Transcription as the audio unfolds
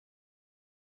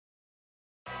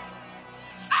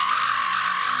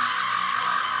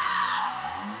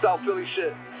South Philly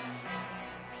shit.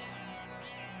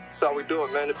 That's how we do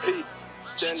it, man. The P.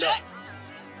 Stand up.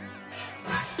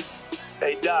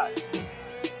 Hey, Dot.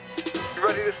 You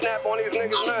ready to snap on these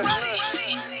niggas, man?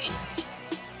 Ready.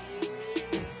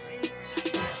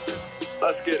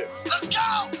 Let's get it. Let's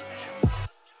go.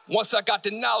 Once I got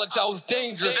the knowledge, I was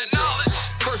dangerous. The knowledge.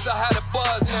 First I had a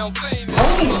buzz, now I'm famous.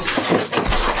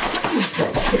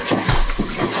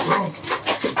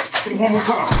 One more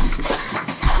time.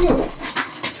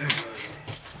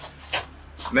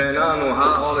 Man, I don't know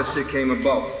how all this shit came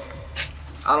about.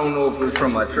 I don't know if it was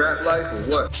from my trap life or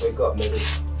what. Wake up, nigga.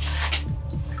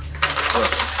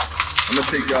 I'm gonna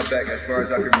take y'all back as far as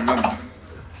I can remember.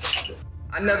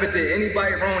 I never did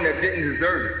anybody wrong that didn't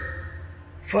deserve it.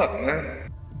 Fuck, man.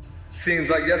 Seems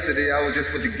like yesterday I was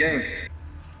just with the gang.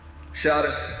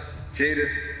 Shottah, Jada,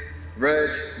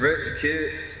 Regg, Rich,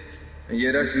 Kid, and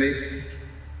yeah, that's me.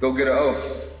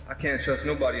 GoGetterO. I can't trust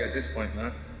nobody at this point,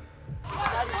 man.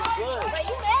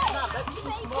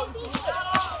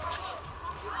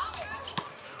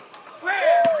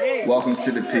 Welcome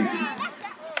to the peak. I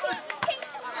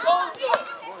told you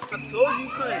you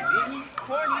couldn't beat me.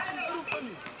 Corn, you too little for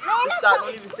me. Just stop,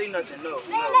 don't even say nothing, no.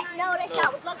 No, that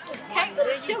shot was lucky. Can't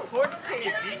really shoot. Corn, you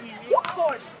can't beat me. You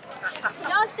corny.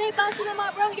 Y'all stay bouncing on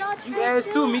my bro, y'all trash. You ass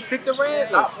too, me stick the red.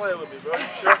 Stop playing with me, bro.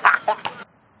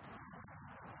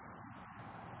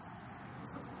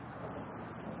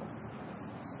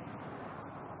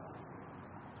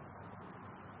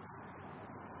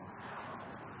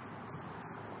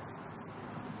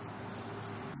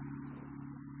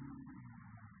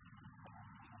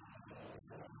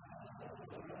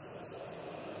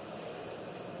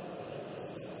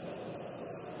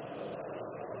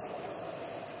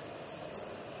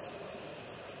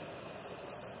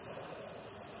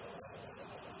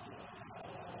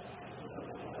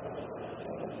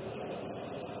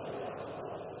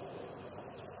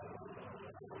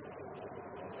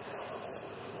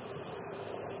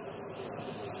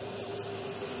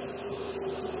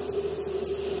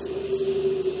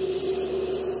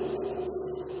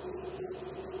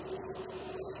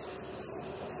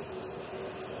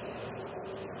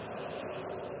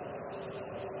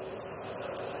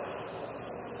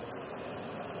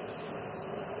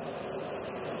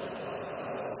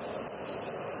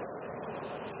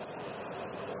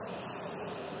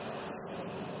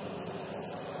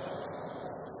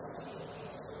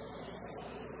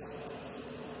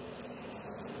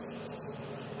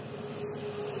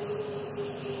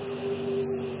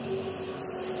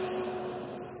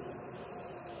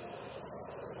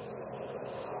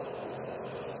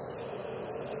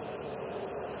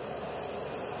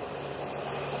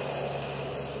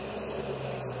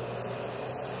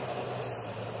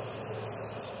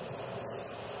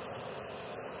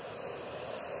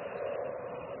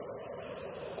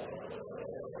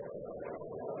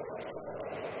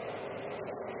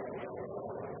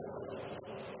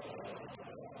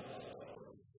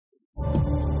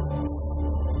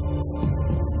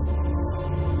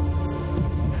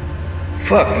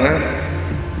 Fuck, man.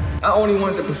 I only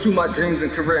wanted to pursue my dreams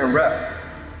and career in rap.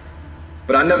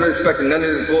 But I never expected none of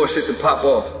this bullshit to pop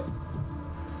off.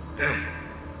 Damn.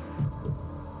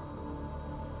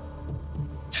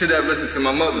 Should have listened to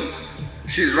my mother.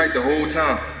 She was right the whole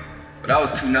time. But I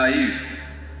was too naive.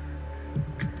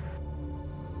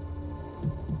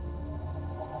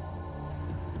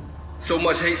 So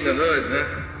much hate in the hood,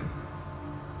 man.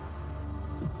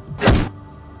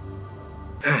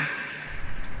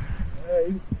 Hey,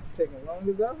 you taking long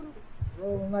as ever?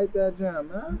 Rolling like that jam,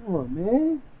 man. Come on,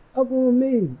 man. Up on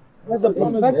me. I had to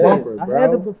perfect it. I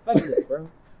had to perfect it, bro.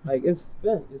 Like, it's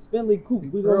spent. It's Bentley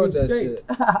Coupe. We gonna be straight.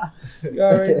 You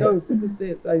already know,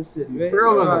 superstar type shit, man.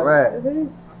 Real on the rap.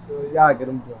 So y'all get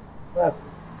them done.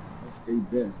 Let's stay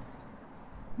bent.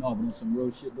 No, but on some real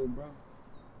shit though, bro.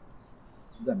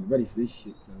 You gotta be ready for this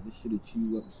shit, cuz. This shit'll chew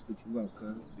you up and spit you out,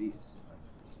 cuz. Be and shit like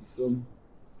this. You feel me?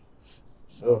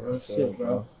 Sure, shit,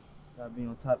 bro. Gotta be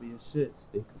on top of your shit.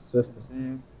 Stay consistent. You know what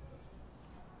I'm saying?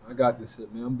 I got this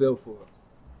shit, man. I'm built for it.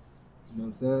 You know what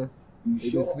I'm saying?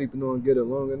 They've been sleeping on Get It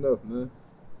long enough, man.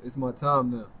 It's my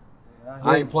time now. Yeah,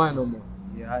 I ain't playing no more.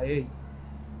 Yeah, I hear you.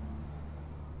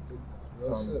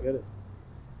 Time to get it.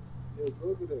 Yo, go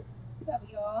over there. What's up,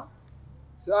 y'all?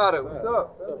 Shottah, what's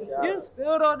up? You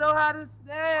still don't know how to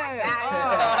stand.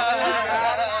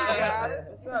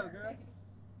 What's up, girl?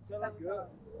 What's good?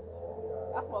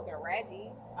 I'm smoking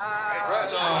Reggie.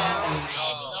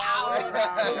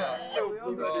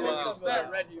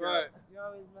 Reggie, right.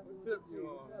 What tip you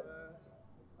on, man?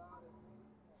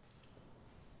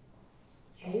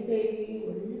 Hey baby,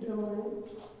 what are you doing?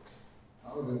 I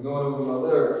was just going over my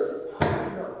lyrics.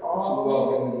 You're walk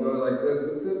in the door like this,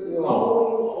 what took you on?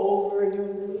 Over your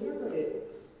lyrics.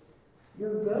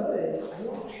 You're good. You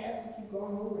don't have to keep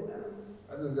going over them.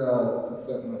 I just gotta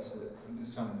perfect my shit. I'm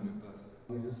just trying to do the best.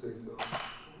 You just say so.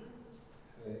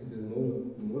 Say, you just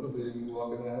motivated me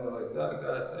walking out like that,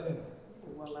 goddamn.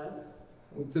 Well, let's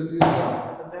What took you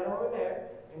on? put that over there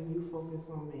and you focus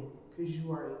on me, because you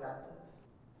already got this.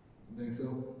 You think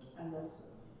so? I know so.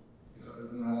 You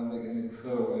always know how to make a nigga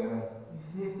feel right, huh?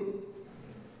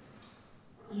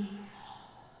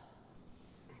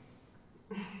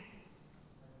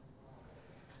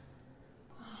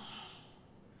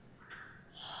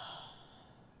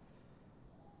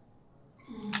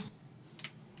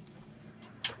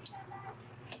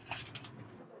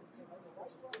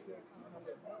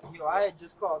 Yo, I had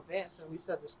just called Vance and we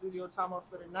set the studio time up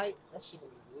for the night. That shit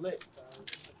was lit,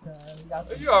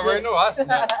 You already know I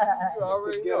snapped. You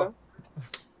already know.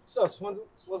 What's up, Swindle?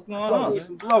 What's going on? Need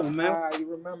some blow, man. You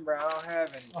remember, I don't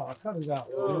have any. Oh, cut it out.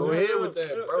 Go ahead with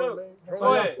that, bro.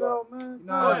 Go ahead. Man. You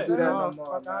know how to do that no more,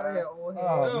 fuck out of here, old head.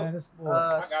 Oh, man, this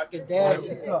boy. Skedaddle.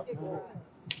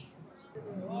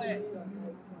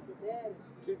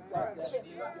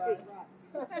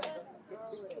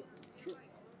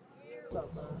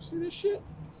 See this shit?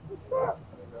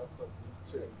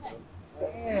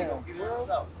 Damn, bro.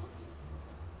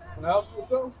 Can I help you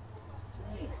with something?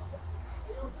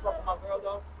 You fucking my girl,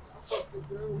 though?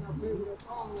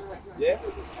 Yeah?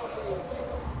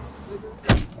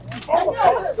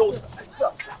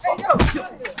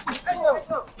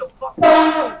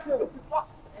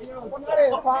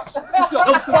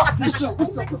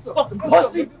 Fucking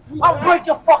pussy! I'll break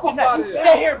your fucking neck!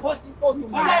 Stay here, pussy!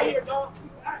 Stay here, dog!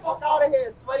 Fuck out of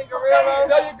here, sweaty gorilla.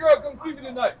 Tell your girl come see me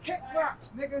tonight. Kick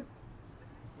rocks, nigga.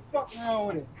 Fuck wrong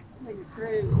with it? Nigga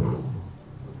crazy.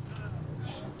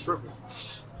 Tripping.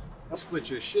 I'll split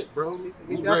your shit, bro.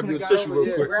 He grab you a got tissue over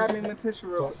real quick. Grab me my tissue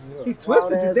real quick. Yeah. He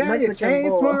twisted you down, your chain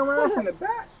swung around from the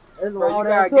back. Bro, you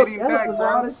gotta get him back,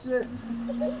 bro.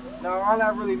 No, all I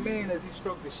really mean is he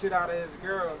stroked the shit out of his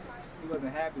girl. He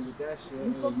wasn't happy with that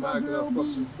shit. My girl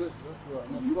fucked this bitch. That's right.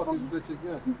 I'm gonna fuck this bitch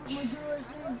again.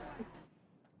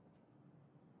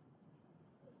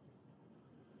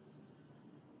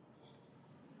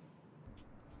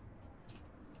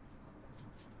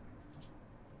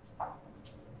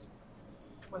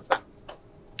 What's up?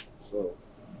 So,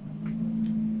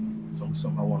 tell me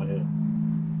something I want to hear.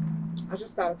 I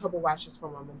just got a couple watches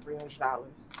from him and $300.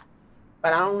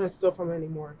 But I don't want to steal from him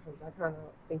anymore because I kind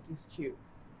of think he's cute.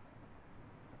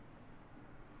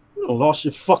 You done lost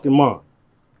your fucking mind.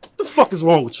 What the fuck is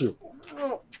wrong with you?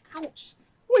 Oh, ouch.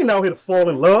 We ain't out here to fall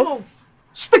in love.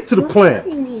 Stick to the plan.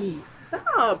 Me.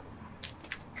 Stop.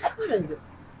 God.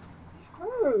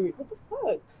 Hurt. What the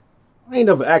fuck? I ain't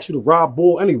never asked you to rob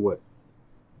Bull anyway.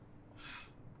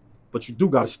 But you do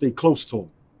gotta stay close to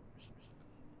him.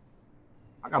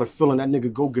 I got a feeling that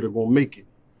nigga GoGetter gonna make it.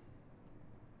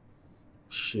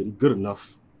 Shit, he good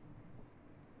enough.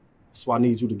 That's why I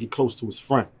need you to get close to his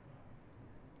friend.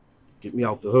 Get me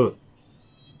out the hood.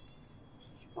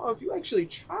 Oh, if you actually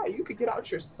try, you could get out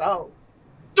yourself.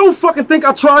 Don't fucking think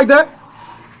I tried that.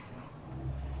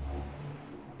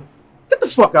 Get the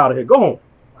fuck out of here. Go home.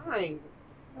 Fine.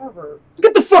 Whatever.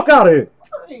 Get the fuck out of here.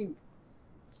 Fine.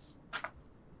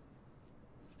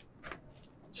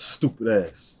 Stupid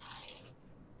ass.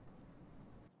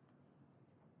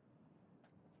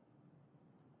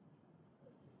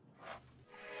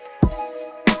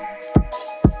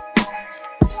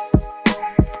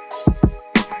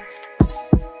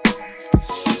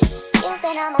 You've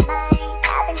been on my mind.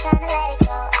 I've been trying to let it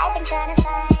go. I've been trying to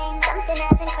find something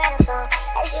as incredible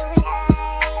as you and I,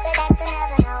 but that's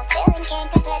another no. Feeling can't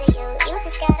compare to you. You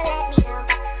just gotta let me know.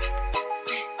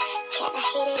 Can I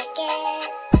hit it again?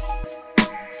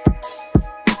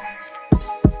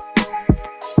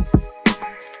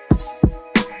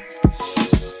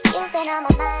 You've been on my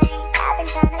mind. I've been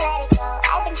trying to let it go.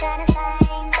 I've been trying to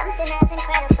find something as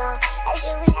incredible as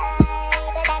you and I,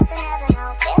 but that's another no.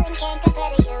 Feeling can't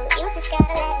compare to you. You just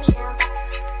gotta let me know.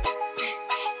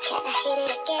 Can I hit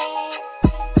it again?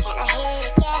 Can I hit it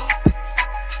again?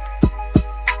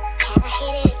 Can I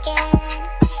hit it again?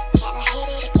 Can I hit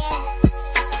it again?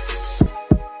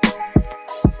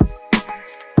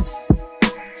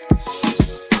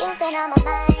 You've been on my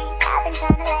mind. I've been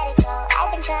trying to let it go.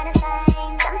 I've been trying to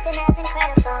find something as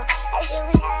incredible as you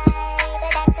and I,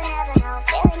 but that's another no.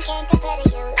 Feeling can't compare to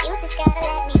you. You just gotta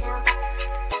let me know.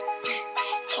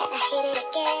 Can I hit it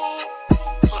again?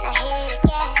 Can I hit it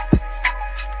again?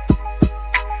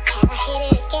 Can I hit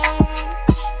it again?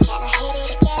 Can I hit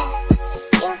it again?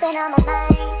 You've been on my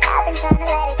mind. I've been trying to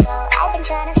let it go. I've been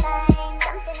trying to find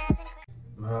something as incredible.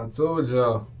 Man, I told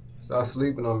y'all. Stop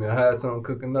sleeping on me. I had something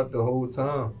cooking up the whole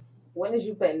time. When is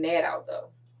you putting that out, though?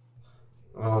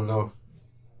 I don't know.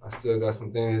 I still got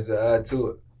some things to add to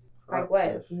it. Like what?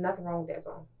 There's nothing wrong with that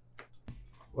song.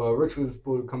 Well, Rich was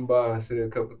supposed to come by and say a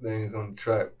couple things on the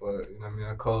track, but, you know what I mean?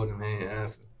 I called him, he ain't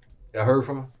answered. Y'all heard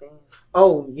from him?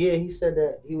 Oh, yeah, he said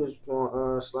that he was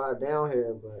going to slide down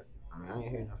here, but I mean, I ain't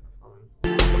hear nothing from him.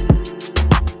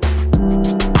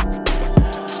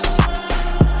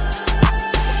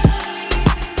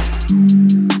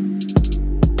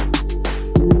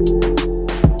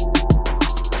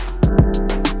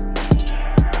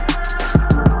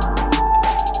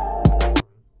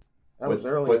 That was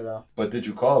earlier, though. But did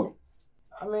you call him?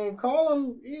 I mean, call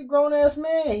him. He's a grown-ass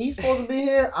man. He's supposed to be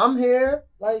here. I'm here.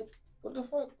 Like, what the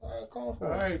fuck? Call him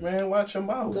for? All right, man. Watch your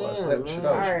mouth. Damn, Slap shit out.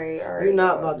 All right. You're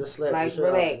not about to slap like, shit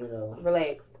relax, out, you know.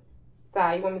 relax.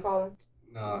 Sai, you want me to call him?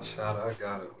 Nah, Shottah, I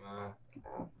got it, man.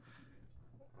 Oh.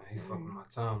 He fucking my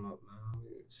time up,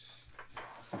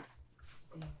 man.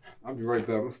 I'll be right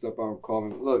back. I'm gonna step out and call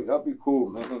him. Look, y'all be cool,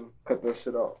 man. Cut that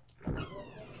shit out.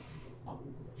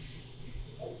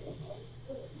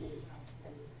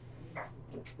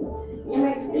 Oh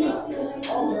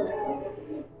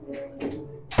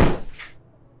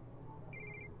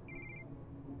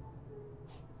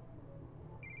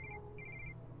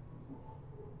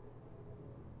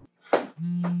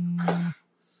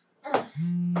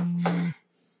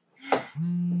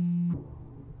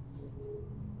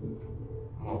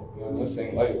man, this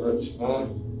ain't light, Rich,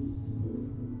 man.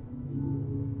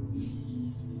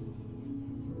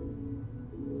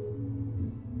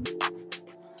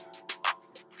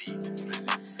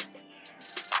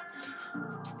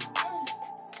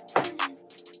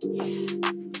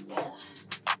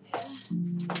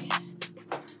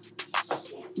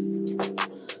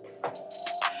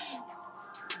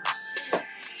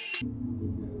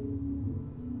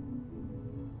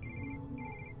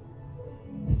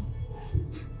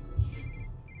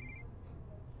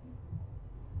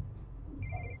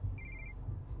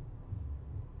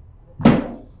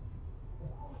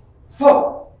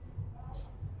 Fuck!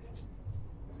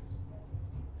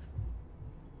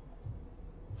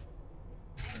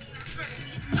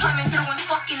 Coming through and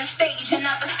fucking the stage,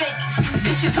 another stage.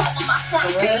 Bitches all on my front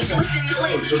page, listen to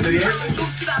ladies. So did he answer?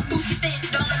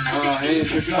 He ain't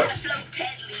pick up.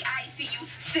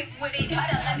 Sick with it,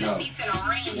 let me see some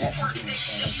range.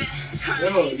 Yo,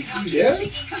 yeah?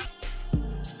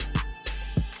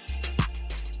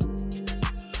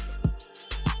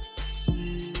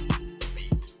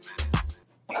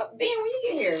 Oh, Ben, when you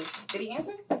get here, did he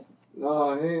answer?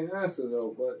 No, he ain't answer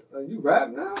though, but you rap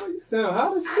now? You sound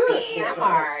hot as shit. I mean, I'm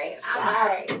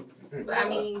alright. But I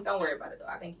mean, don't worry about it though.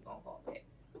 I think he's gonna fall back.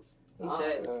 He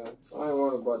should. I ain't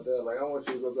worried about that. Like, I want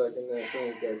you to go back in there and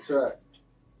finish that track.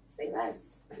 Say less.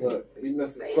 Look, he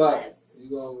missed the Say spot. less. You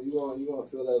gonna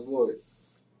fill that void.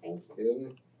 Thank you. Hear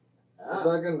me? Get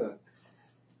back in there.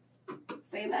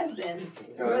 Say less then.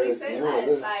 Really say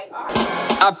less. Like,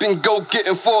 alright. I've been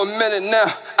go-getting for a minute now.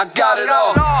 I got it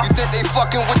all. You think they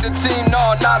fucking with the team?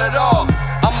 No, not at all.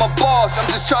 I'm a boss. I'm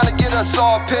just trying to get us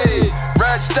all paid.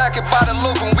 Red stack it by the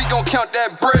loaf and we gon' count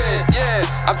that bread. Yeah,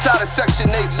 I'm tired of Section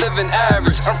 8 living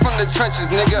average. I'm from the trenches,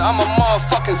 nigga. I'm a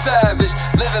motherfucking savage.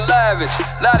 Living lavish.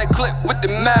 Light a clip with the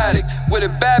Matic. With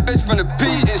a bad bitch from the P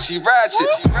and she ratchet.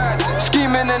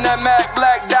 Scheming in that Mac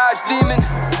Black Dodge Demon.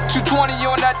 220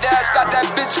 on that dash, got that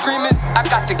bitch screaming. I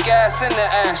got the gas in the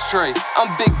ashtray. I'm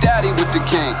Big Daddy with the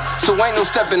king, so ain't no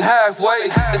stepping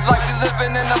halfway. It's like we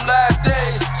living in them last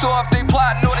days. So if they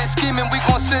plotting or they scheming, we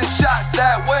gon' send shots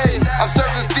that way. I'm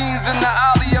serving fiends in the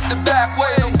alley up the back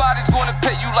way. Nobody's gonna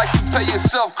pay you like you pay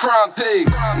yourself. Crime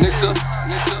pigs, nigga.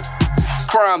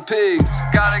 Crime pigs.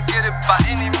 Gotta get it by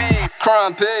any means.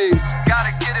 Crime pigs.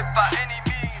 Gotta get it by any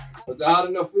means. Was that hot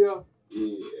enough for y'all?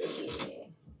 Yeah.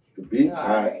 The beat's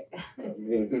hot. Hey,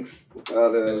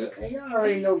 y'all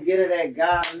already know Get It That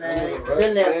guy, man.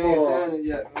 Been there I ain't for. saying it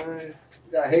yet, man.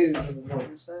 You got haters in the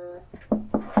morning.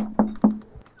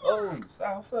 Oh,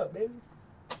 Sal, what's up, baby?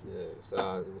 Yeah,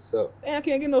 Size, what's up? Damn, I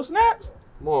can't get no snaps.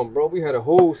 Come on, bro. We had a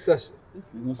whole session.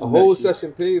 A whole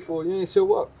session paid for. You ain't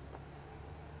show up.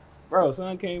 Bro,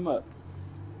 son came up.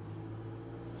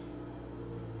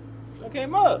 Son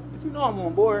came up. But you know I'm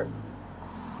on board.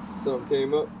 Something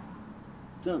came up.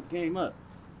 Something came up.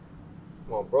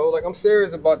 Come on, bro. Like, I'm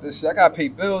serious about this shit. I gotta pay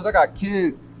bills. I got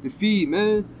kids to feed,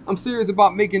 man. I'm serious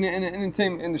about making it in the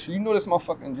entertainment industry. You know that's my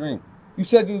fucking dream. You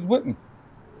said you was with me.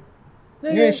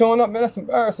 Nigga. You ain't showing up, man. That's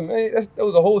embarrassing, man. That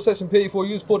was a whole session paid for.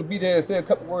 You was supposed to be there and say a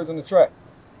couple words on the track.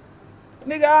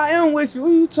 Nigga, I am with you. What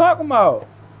are you talking about?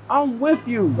 I'm with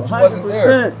you. But you wasn't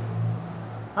there. 100%.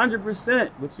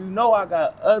 100%. But you know I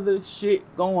got other shit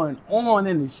going on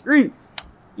in the streets.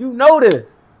 You know this.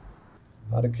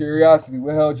 Out of curiosity,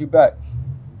 what held you back?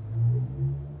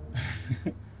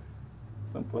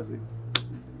 Some pussy.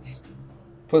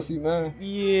 Pussy, man.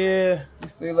 Yeah. You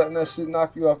still letting that shit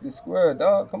knock you off your square,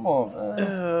 dog? Come on,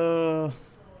 man.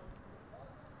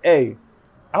 Hey,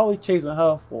 I was chasing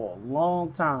her for a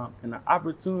long time, and the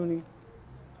opportunity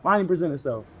finally presented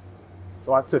itself.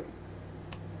 So I took it.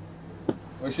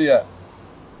 Where she at?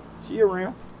 She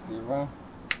around. She around?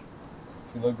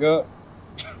 She look good?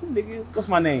 Nigga, what's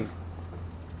my name?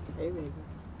 Hey, baby.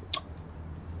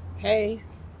 Hey,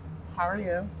 how are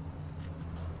you?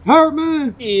 Her,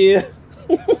 man. Yeah.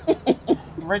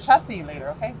 Rich, I'll see you later,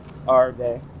 okay? All right,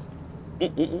 babe.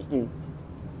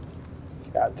 She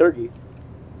got a turkey.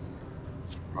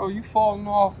 Bro, you falling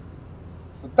off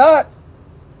for thoughts?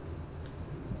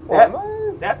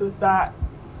 That's a thought.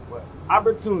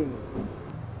 Opportunity.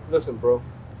 Listen, bro.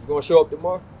 You gonna show up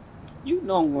tomorrow? You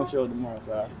know I'm gonna show up tomorrow,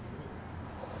 sorry.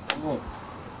 Come on.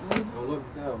 Don't let me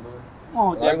down, man. Come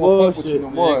on, I that ain't gonna fuck with you bullshit, no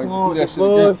more. man. Come on, Do that that shit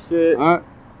again. bullshit. All right?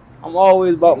 I'm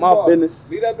always about my business.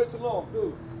 Leave that bitch alone,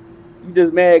 dude. You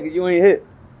just mad because you ain't hit.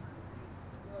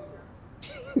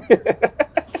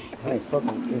 I ain't fucking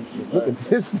with this shit. Look at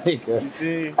this nigga. You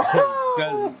see?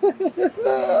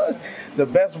 The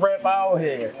best rap out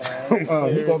here. He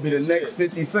gonna be the next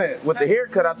 50 Cent. With the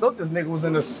haircut, I thought this nigga was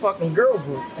in this fucking girl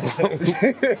group.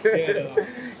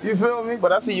 You feel me?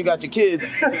 But I see you got your kids.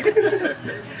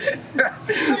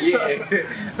 Yeah.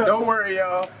 Don't worry,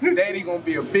 y'all. Daddy gonna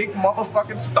be a big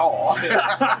motherfucking star.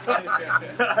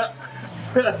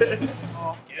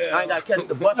 I ain't gotta catch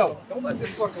the bus. No, don't let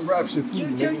this fucking rap shit fool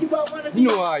you. You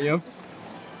know how I am.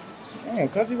 Damn,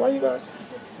 Cuzzy, why you got?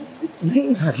 You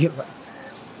ain't gotta get like.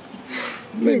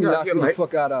 You ain't gotta get like.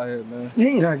 Fuck out here, man. You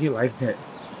ain't gotta get like that.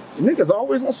 Niggas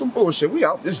always on some bullshit. We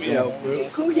out this Yeah, bro.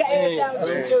 Cool your ass out,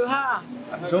 too high.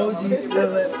 I told you to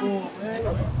spill that fool, man.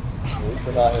 We've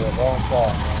been out here a long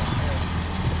time,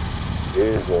 man.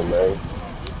 Years in, man.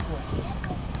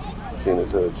 Seen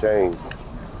this hood change.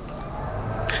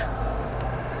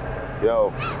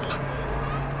 Yo,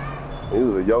 when you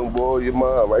was a young boy, your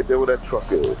mom right there where that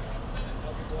truck is.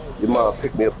 Your mom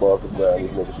picked me up off the ground.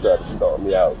 These niggas tried to stomp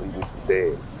me out, leave me for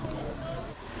dead.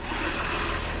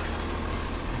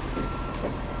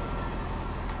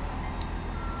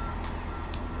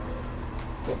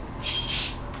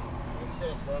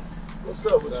 What's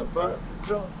up with that, bro?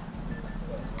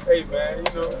 Hey, man,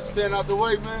 you know, stand out the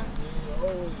way, man.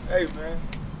 Hey, man.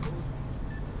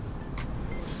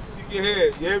 Keep your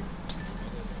head, yeah?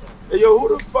 Hey, yo, who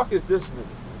the fuck is this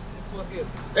nigga?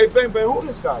 Hey, Bang Bang, who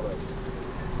this guy right here?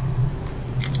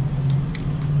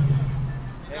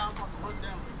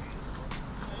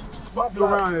 Fuck you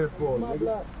around here for,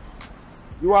 nigga?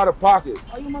 You out of pocket.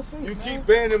 Are you my face, You man? keep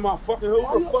banning my fucking hood.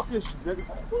 Who the fuck is you, nigga?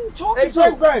 Who you talking Hey, to?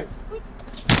 Bang Bang!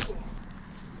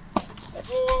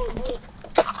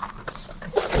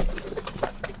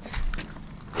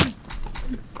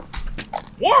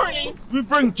 Warning! We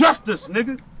bring justice,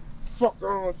 nigga. Fuck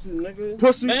wrong with you, nigga.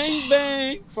 Pussy. Bang,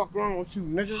 bang. Fuck wrong with you,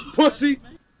 nigga. Pussy.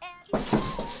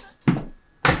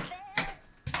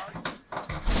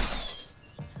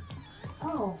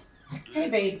 Oh, hey,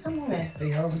 baby, come on in. Hey,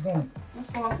 how's it going? What's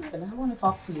going on? I want to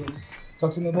talk to you.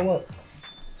 Talk to me about what?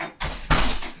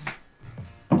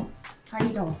 How you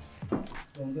doing?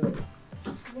 Doing good.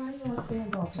 Why you want to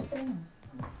stand off? Just stand.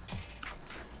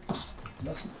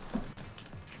 Nothing.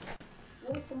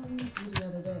 What was going on with you the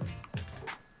other day?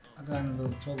 I got in a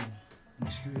little trouble in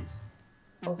the streets.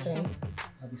 Okay.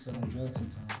 I be selling drugs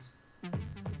sometimes.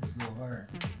 It's a little hard.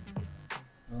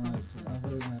 I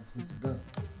really don't have a place to go.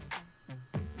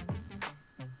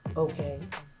 Okay.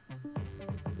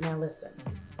 Now listen.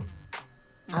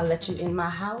 I let you in my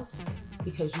house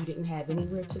because you didn't have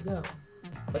anywhere to go.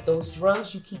 But those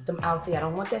drugs, you keep them out there. I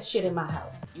don't want that shit in my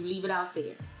house. You leave it out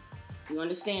there. You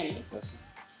understand me? Listen,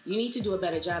 You need to do a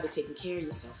better job of taking care of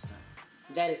yourself, son.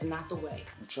 That is not the way.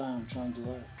 I'm trying to do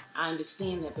that. I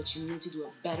understand that, but you need to do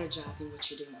a better job than what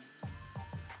you're doing.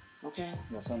 Okay?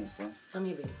 Yes, I understand. Come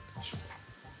here, baby. Sure.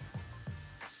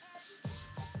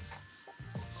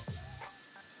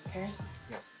 Okay?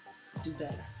 Yes. Do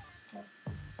better.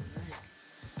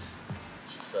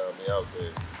 She found me out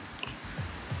there.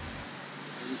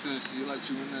 You said she let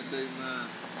you in that day, man.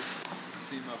 I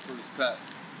seen my first pack.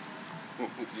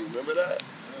 You remember that?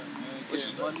 Yeah, man, What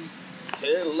you money?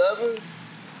 10, 11?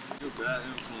 You're a bad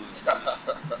influence.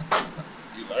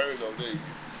 You learn though, didn't you?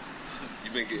 You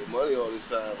been getting money all this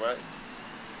time, right?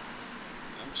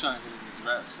 I'm trying to get in this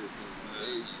rap shit, though, man.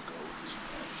 There you go with this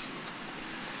rap shit.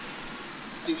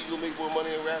 You think you gonna make more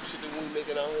money in rap shit than we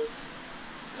making out here?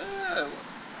 Yeah,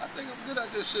 I think I'm good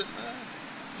at this shit, man.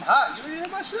 I'm hot. You hear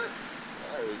my shit?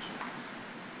 I heard you.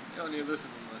 You don't even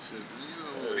listen to my shit, man. You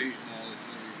don't hate all this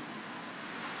nigga.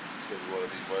 This nigga wanna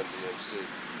be Run DMC.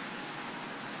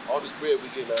 All this bread we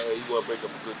getting out here, you wanna break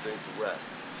up a good thing for rap.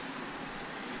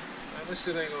 Man, this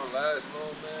shit ain't gonna last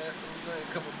long, man. You ain't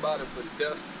come about it but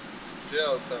death,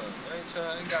 jail time. I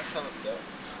ain't got time for that.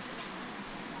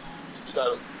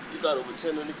 You got over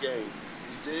 10 in the game.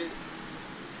 You did?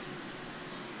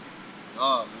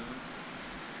 Nah, man.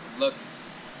 I'm lucky.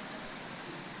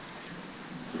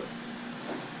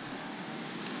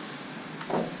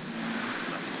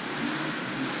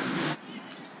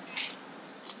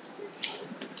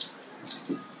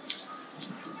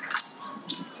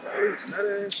 None of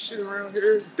that shit around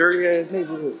here. Dirty ass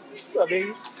neighborhood. What's up,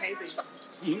 baby? Hey, baby.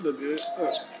 You look good.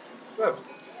 What's up?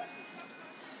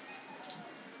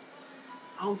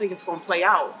 I don't think it's gonna play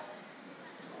out.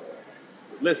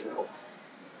 Listen,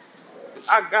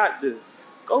 I got this.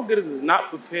 GoGetter is not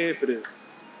prepared for this.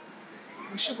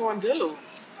 What you gonna do?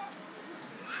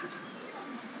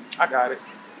 I got it.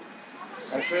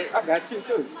 That's it. I got you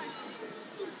too.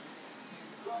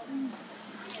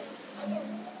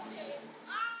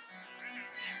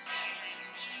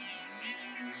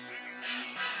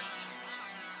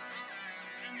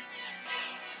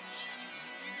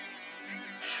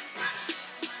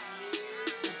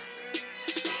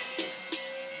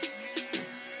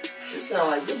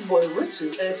 Sound like this boy Rich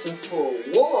is asking for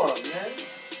a war, man.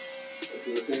 That's what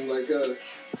it seemed like,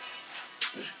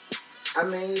 I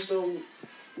mean, so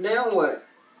now what?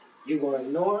 You gonna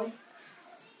ignore him?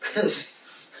 Cause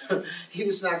he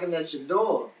was knocking at your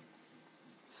door.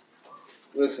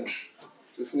 Listen,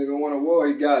 this nigga want a war,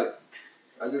 he got it.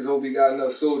 I just hope he got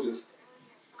enough soldiers.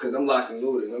 Cause I'm locked and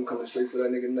loaded and I'm coming straight for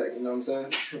that nigga neck, you know what I'm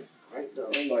saying? Right though.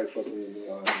 Nobody fucking with me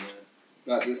out here, man.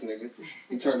 Not this nigga.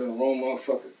 He turned into the wrong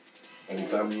motherfucker.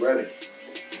 Anytime you ready.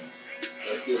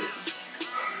 Let's get it.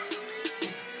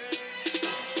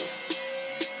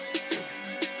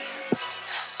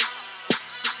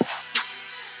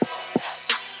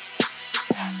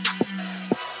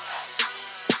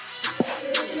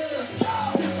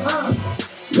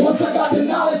 Once I got the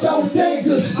knowledge, I was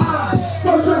dangerous. First I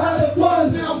had the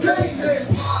buzz, now I'm dangerous.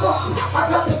 I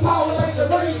got the power like the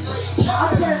Rangers.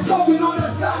 I can't stop it on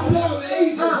that side, now I'm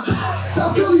Asian. So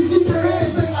I feel these super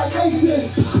hands ain't like Asian.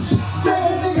 Stay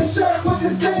a nigga shirt with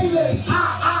this daily.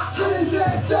 Put his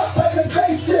ass up like a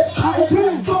spaceship. I can put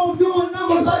him phone doing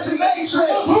numbers like the Matrix.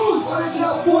 Running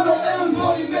up one of them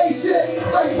funny make shit.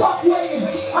 Like fuck waiting,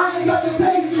 I ain't got the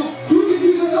patience. You can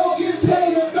either go get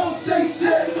paid or don't say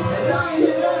shit. And I ain't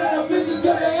hit none of the bitches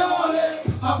that they on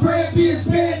it. My brand be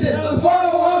expanded, the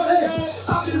bottom of it.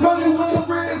 I've been running with the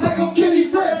brand like I'm Kenny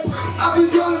Fripp. I've been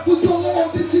running for so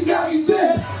long, this shit got me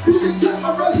fit. You can check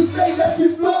my resume, that's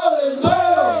me flawless.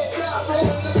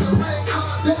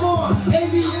 Come on,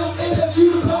 ABM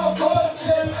interviews, all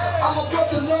bullshit. I'm above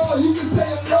the law, you can say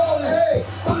I'm lawless. Hey,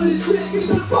 I'm this shit, get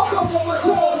the fuck up on my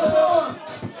drawers.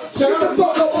 Get the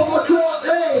fuck up on my drawers,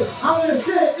 hey. I'm the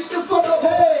shit, get the fuck up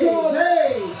on my drawers, hey.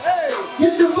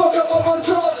 Get the fuck up on my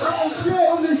drawers,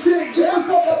 I'm the shit, get the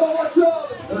fuck up on my drawers.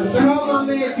 Shout out my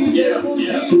man, DJ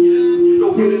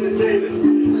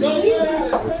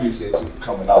I appreciate you for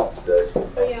coming out today.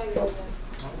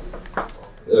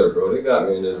 Yeah, bro, they got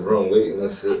me in this room waiting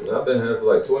and shit. I've been here for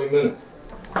like 20 minutes.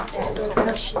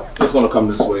 Just gonna come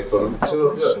this way for me.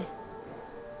 Chill up.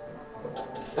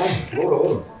 Hold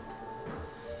on.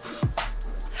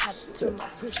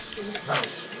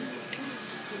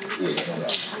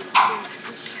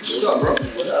 What's up, bro?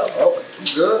 What up, bro? You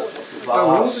good?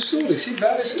 Who's the shooter? She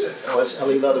bad as shit. Oh, it's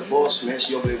LA Love the Boss, man.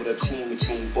 She over there with her team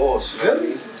boss. You know what I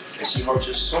mean? And she heard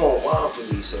your song, Wild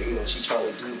for me. So, you know, she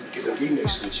trying to get a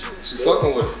remix with you. She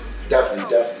fucking with it?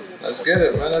 Definitely. Let's get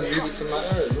it, man. That's music to my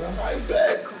ears, man. I'm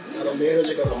back. Got a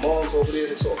manager, got a moms over there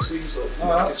to talk to you, so we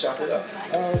can chop it up.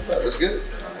 Let's get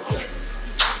it.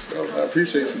 Let's go. I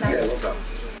appreciate you. Yeah, no problem.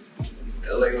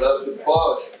 LA Love the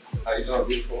Boss. How you doing,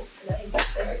 beautiful?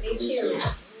 Nice to meet you.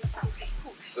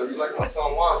 So you like my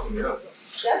song Wild for me, huh?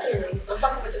 Definitely. I'm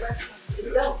fucking with the rest.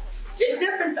 It's dope. It's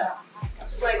different though.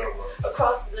 It's like a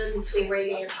cross between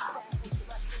reggae and pop.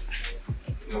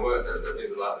 You know what? That means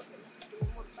a lot.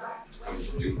 Coming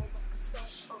from you.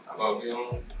 How about we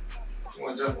on? You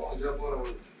want to jump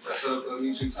on? I set up a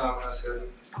YouTube time and I said,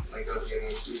 link up getting in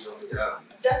the studio and get out.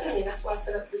 Definitely. That's why I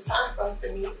set up this time for us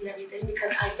to meet and everything,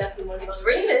 because I definitely want to be on the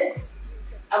remix.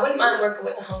 I wouldn't mind working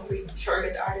with a hungry,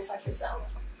 determined artist like yourself.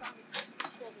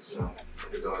 No,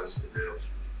 it's honest for real.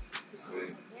 I mean,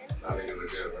 I think it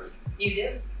look good, right? You do?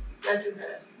 Not too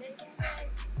good.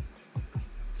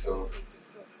 So,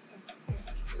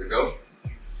 does it go?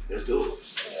 Let's do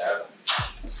it. Yeah.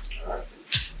 All right.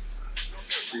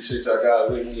 Appreciate y'all guys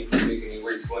with me for making me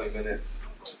wait 20 minutes.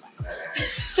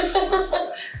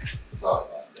 Sorry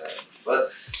about that. But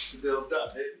the deal done,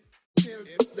 baby.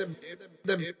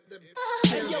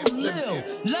 Hey yo, Lil,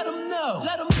 let them know.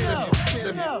 Let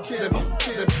them know.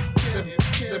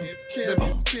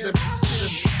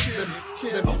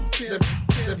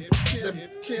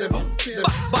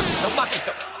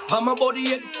 On my body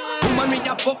head, woman me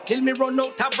a fuck till me run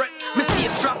out of breath. Me stay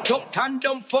strapped up,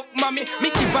 condom fuck mommy. Me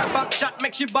give her back shot,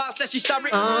 make she ball, say she sorry.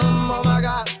 Oh my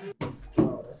god.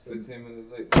 15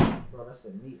 minutes late. Bro, that's a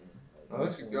meeting. Oh,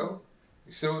 there you go.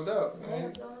 You showed up,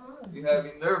 man. You had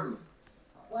me nervous.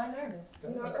 Why nervous? You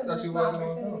know, I I couldn't thought just you my wasn't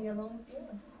gonna opportunity alone with you.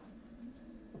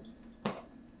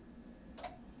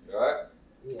 You alright?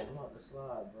 Yeah, I'm about to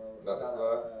slide, bro. About to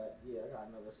slide? Yeah, I got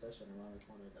another session around the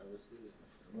corner at the other studio.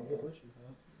 I'm get with you,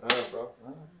 man. Alright, bro.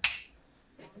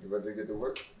 You ready to get to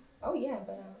work? Oh yeah,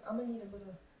 but I'm gonna need a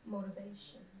little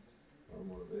motivation. A little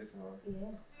motivation, huh?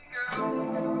 Yeah.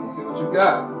 Let's see what you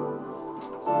got.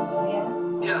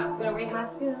 Oh yeah? Yeah. Gonna rate my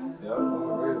skills? Yeah, I'm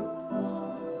gonna rate them.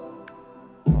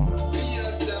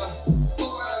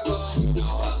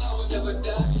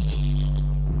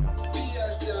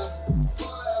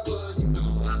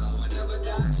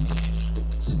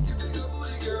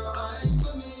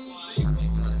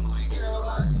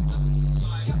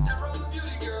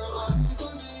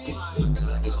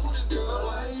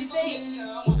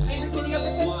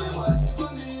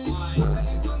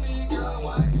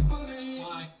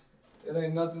 It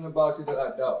ain't nothing about you that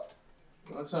I doubt.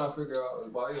 I'm trying to figure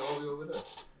out why you're all the way over there.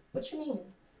 What you mean?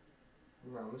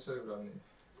 Man, let me show you what I need.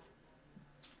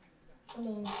 I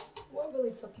mean, what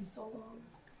really took you so long?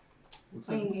 What took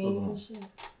Playing you so games long? and shit.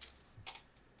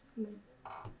 I mean,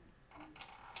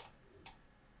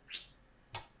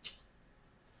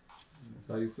 That's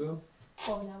how you feel?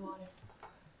 pouring that water.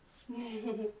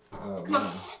 Oh, man.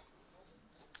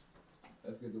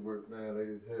 Let's get to work, man.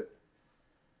 Ladies hit.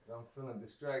 I'm feeling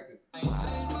distracted. That's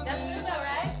good though,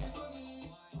 right?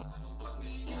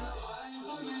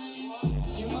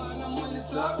 You know I'm on the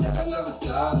top, that I never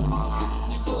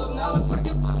stop. You full of knowledge like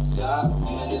a shop.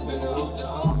 And if you know who you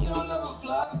own, you don't never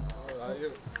fly. How are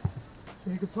you?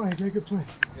 Can't complain, can't complain.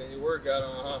 Getting your workout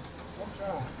on, huh? I'm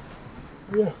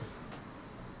trying. Yeah.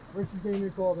 Resse gave me a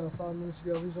call about 5 minutes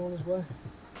ago. He's on his way.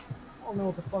 I don't know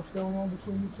what the fuck's going on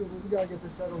between you two, but we gotta get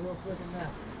this settled real quick and now.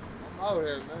 I'm out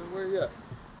here, man. Where you at?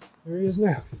 Here he is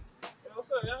now. Hey,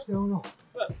 what's up, y'all? What's going on?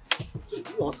 What's up?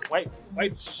 You on some white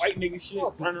nigga shit,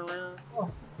 running around? Oh.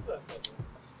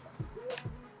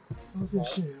 Okay,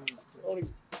 shit. Only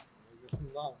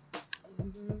some love.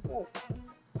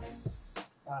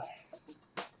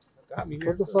 Got me here.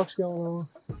 What the fuck's going on?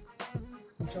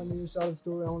 You tell me your side of the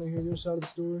story. I want to hear your side of the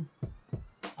story.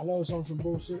 I know it's on some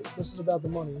bullshit. This is about the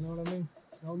money, you know what I mean?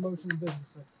 No emotional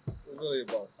business. It's really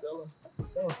about Stella.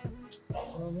 Stella. That's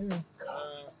what I'm hearing.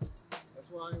 That's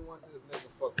why I didn't want this nigga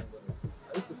fucking with her.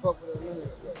 I used to fuck with her a minute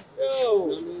ago. Yo, you know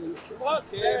what I mean? fuck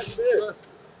You that can't be bitch.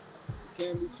 trusted. You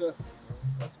can't be trusted.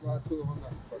 That's why I told him not to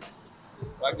fuck with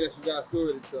her. I guess you got a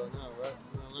story to tell now, right?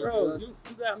 Bro, you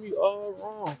got me all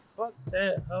wrong. Fuck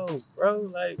that hoe, bro.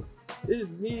 Like, it's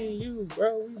me and you,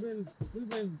 bro. We've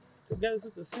been together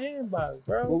since the sandbox,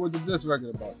 bro. What was this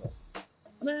record about, though?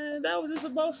 Man, that was just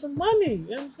about some money. You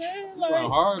know what I'm saying? You Like, went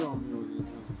hard on me with this.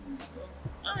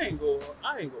 I ain't go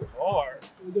hard.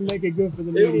 We can make it good for the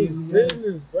It media. was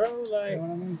business, bro. Like, You know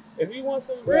what I mean? if you want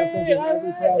some Yeah, I bread, think out of every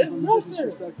that, problem it's from nothing.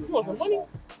 disrespected You want some money?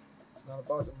 It's not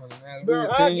about the money, man. Bro, We a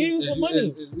I'll team. give you some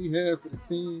money. Is we here for the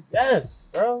team. Yes,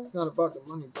 bro. It's not about the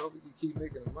money, bro. We can keep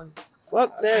making the money.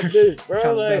 Fuck that bitch, bro.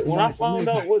 Trying to Like, back when money I for found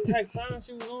me. out what type of time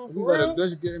she was on, We for let a real.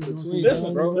 bitch get in between.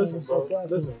 Listen, bro.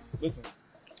 Listen, Listen.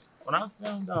 When I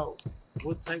found out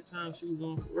what type of time she was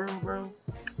on for real, bro,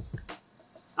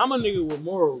 I'm a nigga with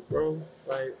morals, bro.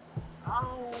 Like,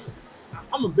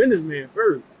 I'm a businessman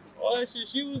first. All that shit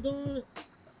she was doing,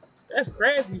 that's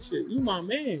crafty shit. You my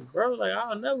man, bro. Like,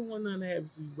 I'll never want nothing to happen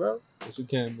to you, bro. But you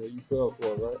can't, man. You fell for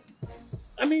it, right?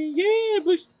 I mean, yeah,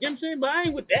 but you know what I'm saying? But I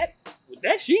ain't with that. With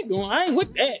that she doing, I ain't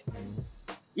with that. You know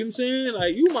what I'm saying?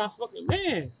 Like, you my fucking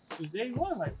man. Since day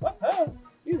one, like, fuck her.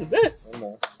 She's a bitch. I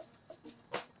know.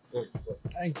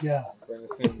 Thank God. Bring the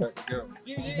scene back together.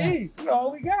 Yeah. You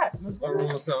all we got. I'm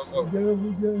rolling something up.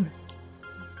 We good.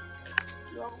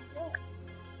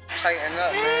 Tighten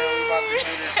up, man. We about to do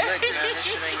this lick, man. This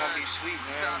shit ain't gonna be sweet,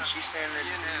 man. She's saying that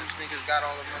these niggas got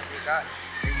all the money they got.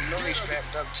 And you know they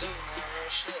strapped up too, man. Real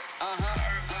shit.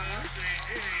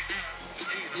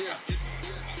 Yeah.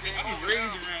 I was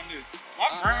raised around this. My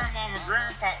grandma and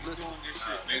grandpa was doing this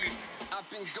shit, nigga.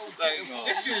 Like,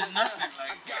 this shit is nothing.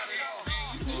 Like,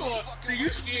 you See, you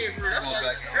scared, bro.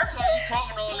 That's why you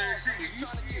talking all that shit. You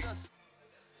scared.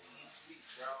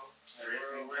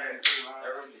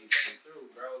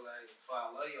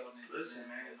 Listen,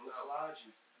 man, no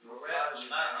flogging. No I'm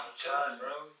flogging. chilling,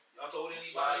 bro. Y'all told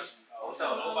anybody? Don't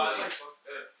tell nobody.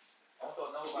 Don't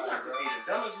tell nobody. You have to be the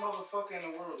dumbest motherfucker in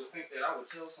the world to think that I would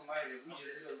tell somebody that we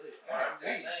just hit a lick. I'm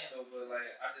just saying though, but like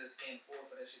I just can't afford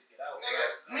for that shit to get out.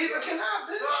 Neither can I,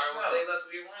 bitch. Sorry, we'll say let's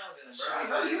be around then, bro. I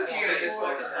know you can't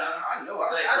afford it. I know.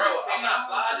 Like, bro, I'm not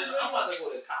flogging. I'm about to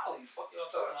go to college. Fuck y'all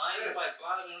talking about. I ain't like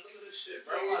flogging. Look at this shit,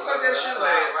 bro. You said that shit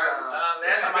last time.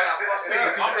 Last time I got fucked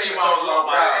up. My baby mom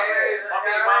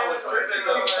was tripping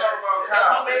though.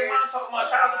 My baby mom talking about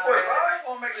child support. I ain't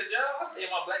gonna make the job. I stay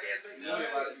in my black ass baby. You ain't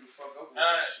like you to fuck up with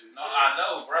that shit. No, I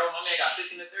know, bro. My man got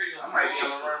 15 to 30 on. I might be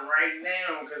on the run right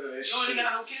now because of this shit. You ain't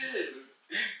got no kids.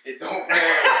 It don't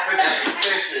matter.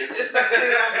 Bitches is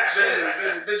vicious.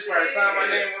 Bitch probably signed my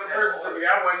name on the birth certificate.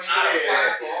 I wasn't even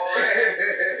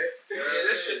there. Yeah,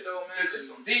 this shit though, man.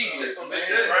 Bitches is devious, man.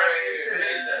 Bitches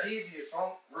is devious,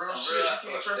 huh? Real shit.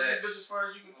 You can't trust these bitches as far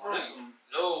as you can throw them.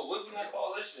 No, what we gonna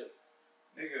call this shit?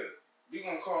 Nigga, we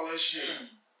gonna call this shit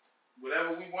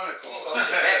whatever we wanna call it.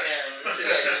 Batman. Shit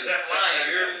like flying,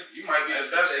 you might be the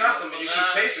best customer. You keep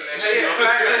tasting that shit. You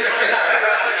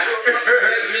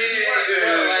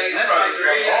probably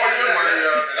fuck all your money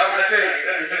up. I'm gonna tell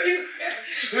you.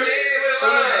 Soon as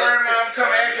grandma come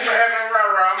asking for having a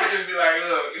rah-rah, I'm gonna just be like,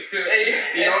 look,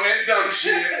 he on that dumb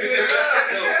shit. It's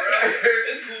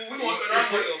cool. We gonna spend our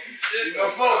money on some shit. You know,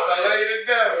 folks, I love you to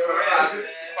death, bro. I'm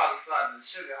about to start the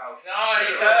sugar house. No, I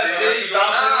ain't That's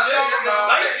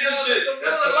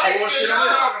the bullshit I'm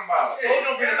talking about.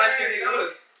 Don't bring a light skin nigga.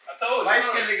 I told you. Light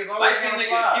skin niggas always want to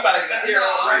fly. You about to get here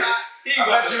all right.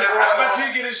 I bet you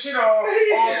get his shit all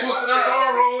twisted up the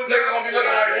road. They're gonna be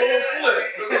looking like Lil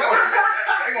Flip.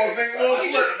 They gonna think Lil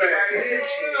Flip back.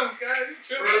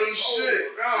 Real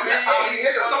shit.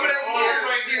 Some of that money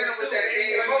right there with that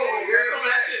game. Some of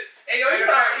that shit. Hey, yo, you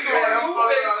gonna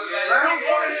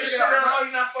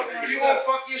fuck you gonna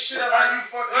fuck your shit up how you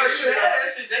fuck your shit up.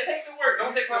 They take the work,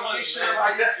 don't take the money. Shit up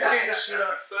how you fuck your shit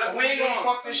up. We ain't gonna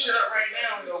fuck this shit up right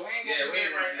now, though. We ain't gonna do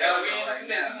it right now. We ain't gonna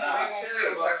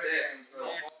play about that.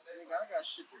 I got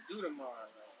shit to do tomorrow.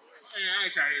 I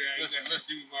ain't trying to hear that. Listen. Let's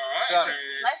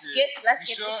get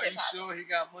this shit poppin'. You sure he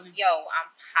got money? Yo, I'm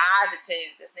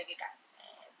positive this nigga got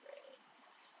mad bread.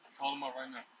 Call him up right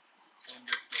now. Give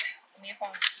me your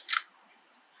phone.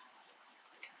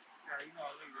 You know,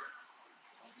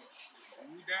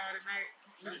 when we die tonight,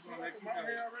 we're just gonna let you know.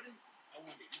 Already? I want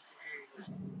to eat your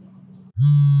ass.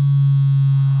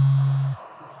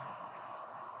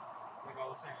 Like I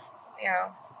was saying.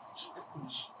 Yo.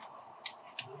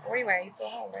 Where you at? You still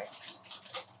home, right?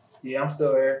 Yeah, I'm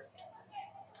still here.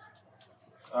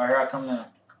 Alright, here I come now.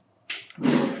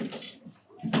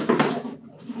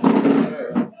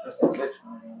 That's that bitch,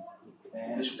 man.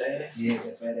 Bitch with that? Yeah,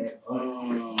 that fat ass.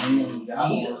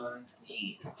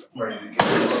 Ready to get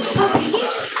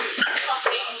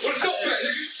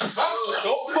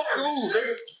Don't fucking move,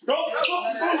 nigga. Don't fucking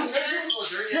move, nigga.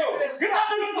 Yo, get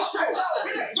out of the show.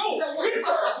 Go. Get the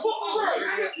fucking word.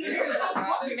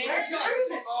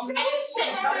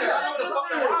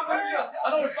 I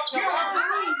know the fucking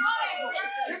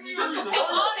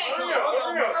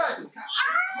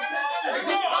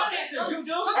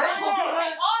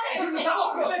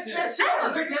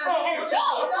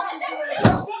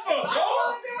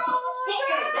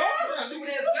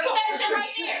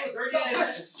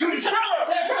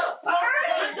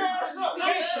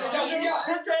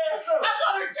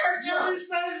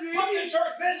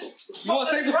You want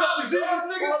to take the fucking Jesus,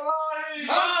 nigga?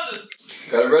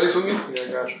 Got it ready for me? Yeah, I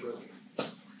got you, bro.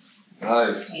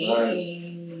 Nice.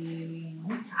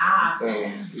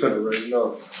 Poppin'. You already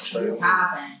know.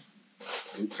 Poppin'.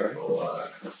 Okay.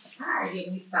 Alright,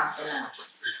 give me something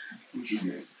else. What you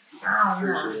get? I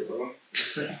don't know.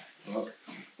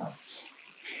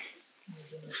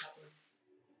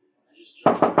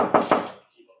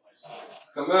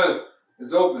 Come in.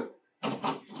 It's open.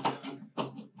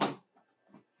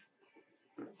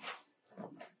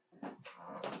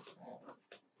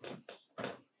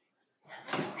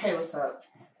 Hey, what's up?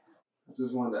 I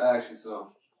just wanted to ask you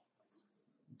something.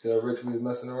 You tell Rich we was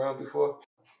messing around before?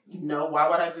 No, why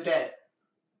would I do that?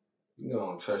 You know I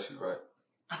don't trust you, right?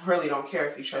 I really don't care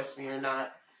if you trust me or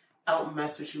not. I don't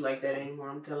mess with you like that anymore.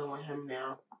 I'm dealing with him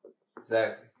now.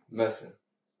 Exactly.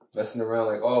 Messing around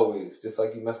like always, just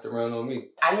like you messed around on me.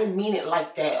 I didn't mean it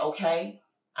like that, okay?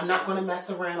 I'm not going to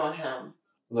mess around on him.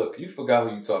 Look, you forgot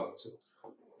who you talking to.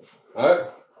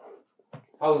 Alright?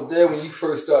 I was there when you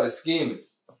first started scheming.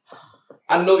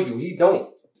 I know you, he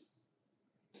don't.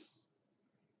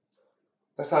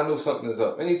 That's how I know something is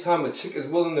up. Anytime a chick is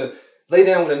willing to lay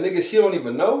down with a nigga she don't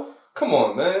even know, come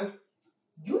on, man.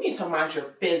 You need to mind your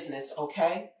business,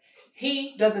 okay?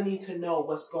 He doesn't need to know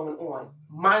what's going on.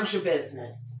 Mind your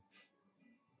business.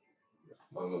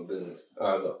 Mind my business.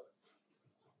 All right, look.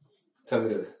 Tell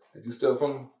me this. Did you steal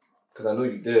from him? Because I know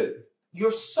you did.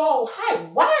 You're so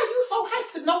hyped. Why are you so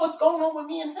hyped to know what's going on with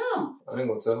me and him? I ain't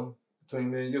gonna tell him. Between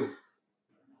me and you.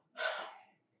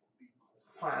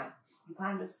 Fine. You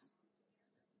promise?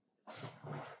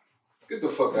 Get the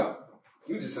fuck out.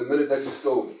 You just admitted that you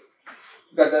stole it.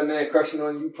 You got that man crushing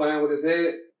on you, playing with his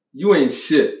head. You ain't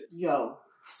shit. Yo,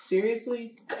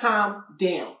 seriously, calm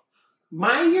down.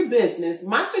 Mind your business.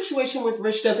 My situation with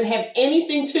Rich doesn't have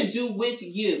anything to do with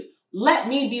you. Let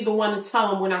me be the one to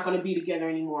tell him we're not going to be together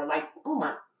anymore. Like, oh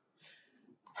my.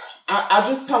 I'll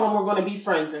just tell him we're going to be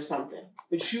friends or something.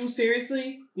 But you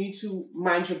seriously need to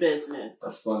mind your business.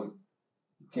 That's funny.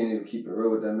 You can't even keep it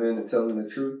real with that man and tell him the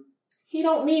truth. He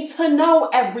don't need to know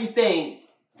everything.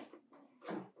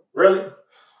 Really?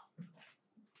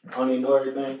 I don't even know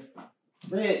everything.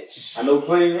 Rich. I know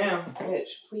plenty now.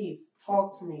 Rich, please,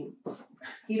 talk to me.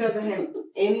 He doesn't have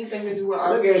anything to do with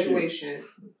our Look at situation.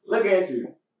 Look at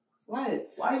you. What?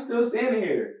 Why you still standing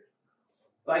here?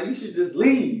 Like, you should just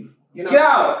leave. You know, get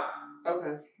out.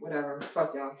 Okay, whatever.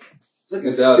 Fuck y'all.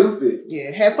 Looking stupid.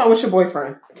 Yeah, have fun with your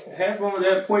boyfriend. Have fun with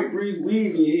that Point Breeze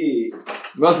weave in your head.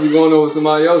 You must be going over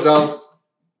somebody else's house.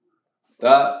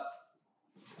 Stop.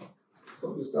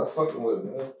 So just stop fucking with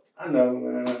him, man. I know,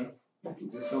 man.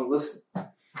 You just don't listen.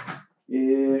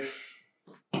 Yeah.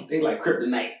 They like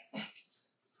kryptonite.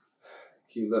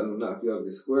 Keep letting them knock you off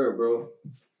your square, bro.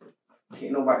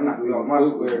 Can't nobody knock me off my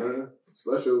square, man.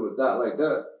 Especially with a dot like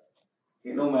that.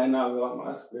 Can't nobody knock me off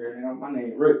my square. Man. My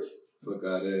name Rich. Fuck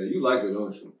out there. You like it,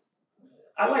 don't you?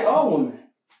 I like all women.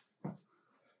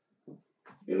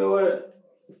 You know what?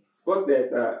 Fuck that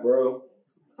thought, bro.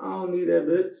 I don't need that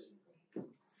bitch.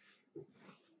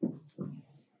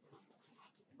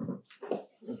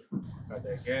 Got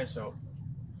that gas out.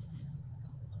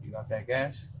 You got that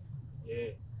gas?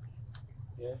 Yeah.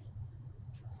 Yeah.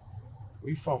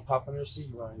 Where you from? Papa never see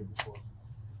you around here before.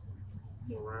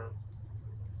 You around?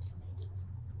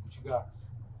 What you got?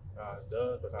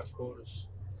 Dubs, I got quarters.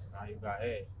 Now you got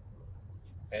head.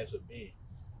 Heads with me.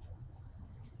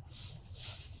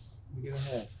 Let me get a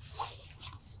head.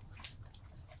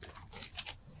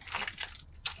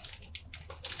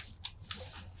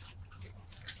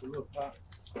 Look, Pop.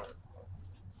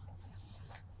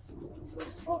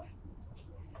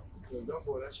 Yo, dumb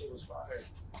boy, that shit was fire.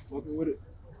 Fucking with it.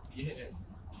 Yeah.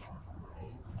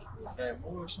 Add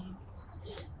more or something?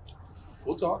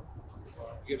 We'll talk.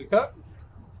 You get a cup?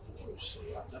 Oh shit,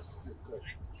 that's a good cut.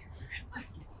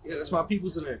 Yeah, that's my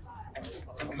people's in there.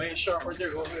 My main sharp right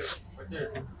there, go ahead. Right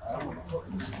there. I don't want to fuck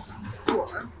you. Go on,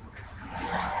 man.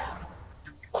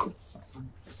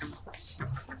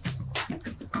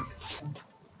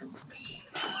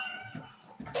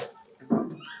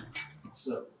 What's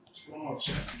up? What's going on,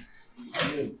 Chuck?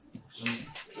 Good.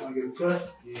 Trying to get a cut?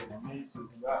 Yeah, my man.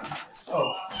 Oh,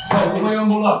 who may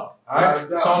humble up?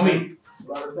 Alright? It's on me.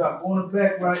 Go in the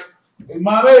back, right? Hey,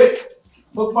 mommy,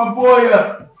 hook my boy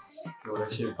up. Yo,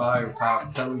 that shit fire, Pop.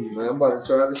 I'm telling you, man. I'm about to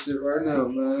try this shit right now,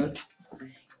 man.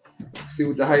 See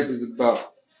what the hype is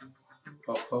about.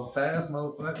 So fast,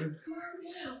 motherfucker.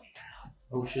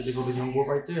 Oh shit, they go to the young boy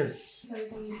right there.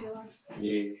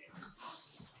 Yeah.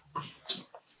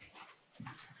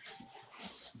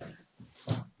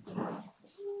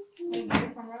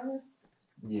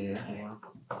 Yeah.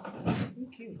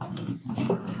 Cute.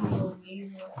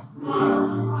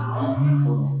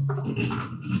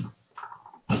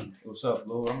 What's up,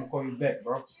 Lord? I'm gonna call you back,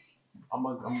 bro. I'm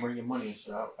gonna bring your money and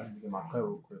shit. I need to get my cut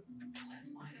real quick.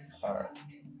 All right.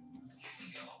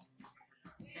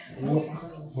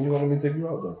 When you want me to take you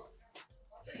out though?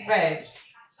 Regg,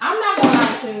 I'm not going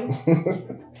out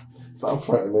too. Stop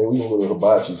fronting, man. We gonna go to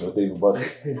Hibachi so David Buster.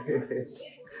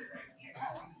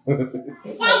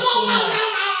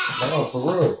 No, for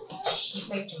real.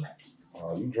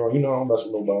 Oh, you drunk? You know I don't mess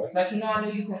with nobody. But you know I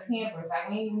knew you since campers. Like,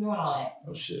 we ain't even doing all that.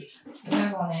 Oh shit. We're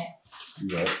not doing that. You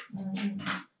right.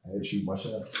 I had to shoot my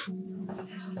shot.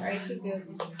 Alright, you good.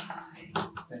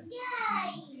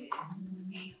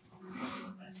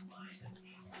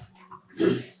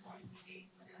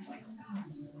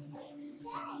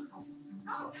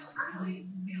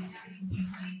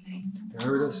 You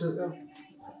heard that shit though?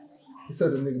 He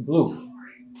said the nigga blue.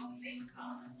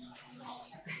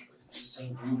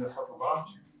 Same dude that fucking robbed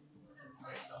you.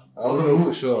 I don't know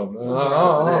for sure, man.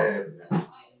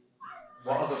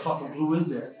 What other fucking blue is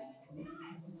there?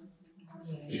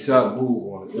 You shot a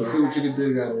move on it. Let's see what you can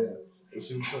dig out of that. Let's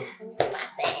see what's up.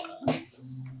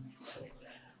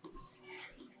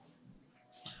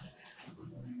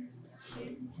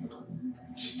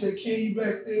 She take care of you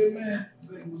back there, man.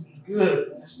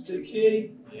 Good, man. She take care of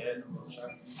you. Yeah, what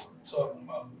I'm talking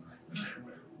about.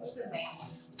 What's his name?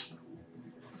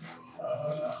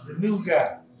 The new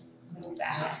guy. New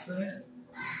guy. You know what I'm saying?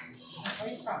 Where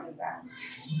you from, new guy?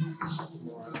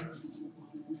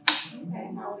 Okay,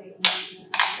 how old are you?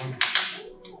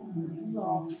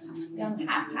 Little young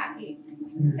hot pocket.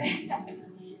 What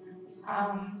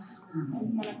do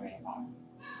you want to bring home?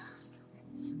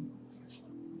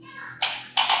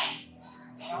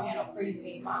 You don't have no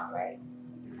crazy mom, right?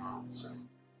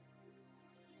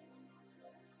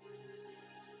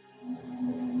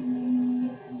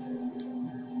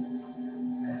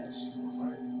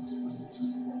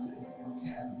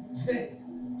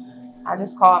 I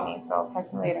just called me, so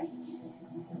text me later.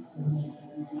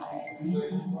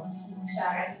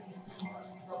 Shottah.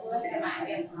 Don't look at my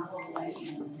ass when I walk away.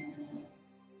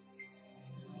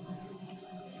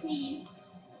 See you.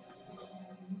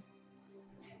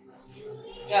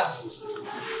 Go.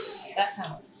 That's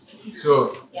how.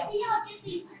 Sure. Yeah.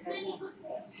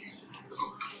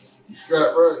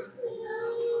 Strap right.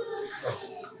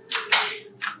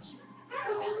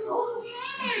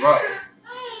 Right.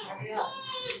 Hurry up.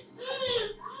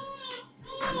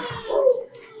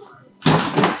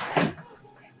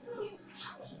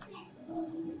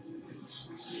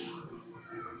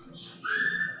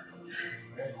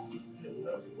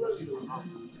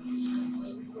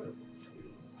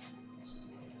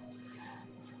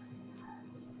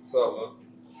 What's up,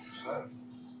 man?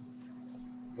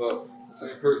 Look, this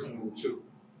ain't personal with you.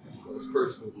 But it's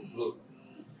personal with Blue.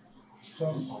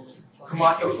 Come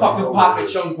out your fucking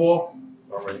pockets, young boy.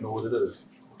 I already know what it is.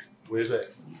 Where's that?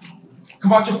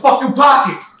 Come out your fucking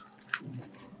pockets.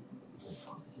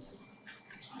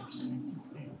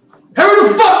 Hurry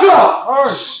the fuck up!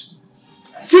 Alright.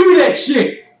 Give me that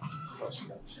shit.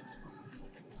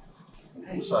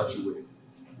 What side you with?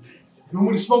 You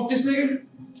want me to smoke this nigga?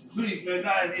 Please, man,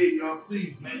 not in here, y'all.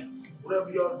 Please, man.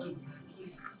 Whatever y'all do, man.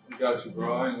 Please. We got you,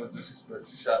 bro. I ain't gonna disrespect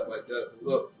your shot like that. But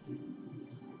look,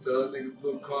 tell that nigga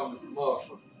Blue calm as a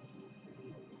motherfucker.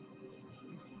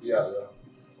 Yeah.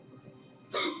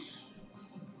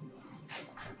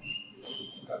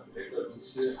 Got the hiccups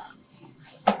and shit.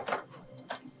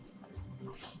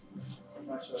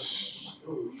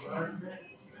 Oh, you alright, man?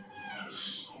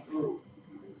 Oh,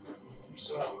 I'm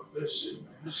sorry about that shit, man.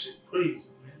 This shit crazy,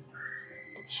 man.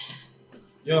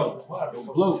 Yo, Why the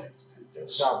fuck Blue. you take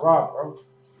that shit? Got robbed, bro.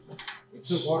 We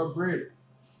took all the bread.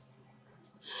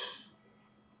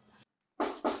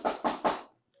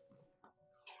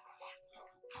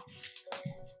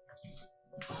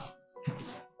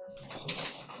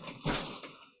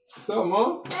 What's up,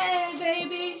 Mom? Hey,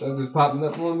 baby. So just popping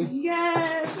up on me?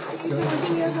 Yes. You Okay.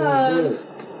 give me a hug.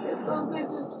 It's so good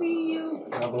to see you.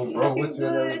 Got a little bro with you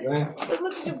and everything.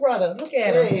 Look at your brother. Look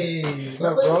at him. Hey, what's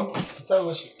up, bro? What's up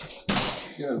with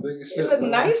you? Yeah, big as shit. You look bro.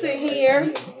 nice in here.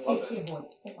 Here, boy.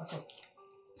 Take my coat.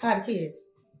 How are the kids?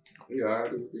 Yeah, I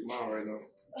do with your mom right now.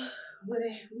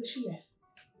 Where's she at?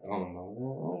 I don't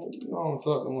know. I don't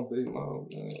talk to my big mom,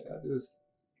 man. I just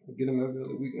get them every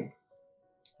other weekend.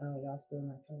 Oh, y'all still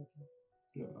not talking?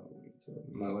 No,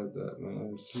 not like that,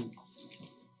 man.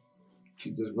 She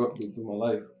disrupted to my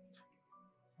life.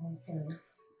 Okay.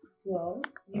 Well,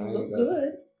 you I ain't look got-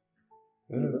 good.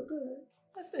 Yeah. You look good.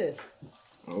 What's this?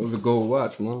 It was a gold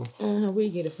watch, Mom. Where you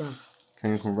get it from?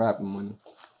 Came from rapping money.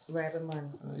 Rapping money.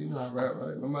 You know I rap,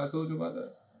 right? Remember I told you about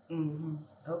that?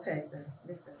 Okay, sir.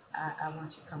 Listen, I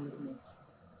want you to come with me.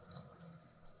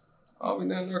 I'll be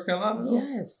down in North Carolina, though.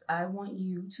 Yes, I want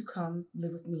you to come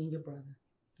live with me and your brother.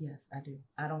 Yes, I do.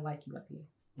 I don't like you up here.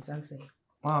 It's unsafe.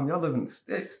 Mom, y'all live in the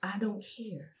sticks. I don't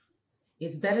care.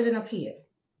 It's better than up here.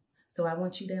 So I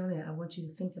want you down there. I want you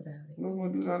to think about it. What am I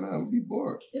gonna do down there? I'm gonna be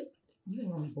bored. You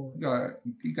ain't gonna be bored.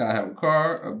 You gotta have a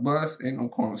car, a bus, ain't no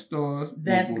corner stores.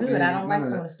 That's no good. bodegas, I don't like none of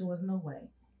that. corner stores, no way.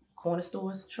 Corner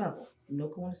stores, trouble. No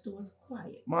corner stores,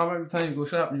 quiet. Mom, every time you go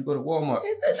shopping, you go to Walmart.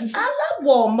 I love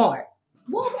Walmart.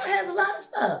 Walmart has a lot of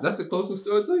stuff. That's the closest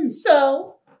store to you.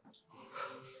 So,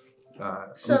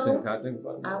 Alright, So, I think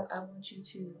about it. I want you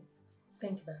to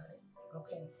think about it.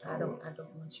 Okay? I don't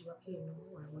want you up here no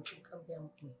more. I want you to come down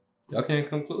with me. Y'all can't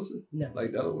come closer? No.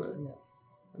 Like Delaware?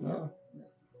 No.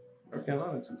 North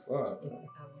Carolina too far. I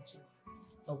want you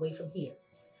away from here.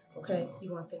 Okay?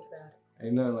 You want to think about it.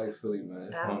 Ain't nothing like Philly, man.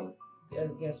 It's I- home.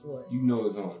 Guess what? You know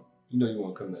it's home. You know you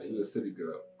want to come back. You a city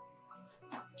girl.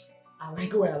 I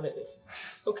like where I live.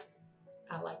 Okay?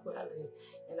 I like where I live.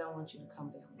 And I want you to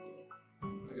come down with me.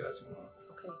 I got you, Mom.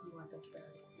 Okay? You want to think about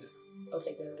it.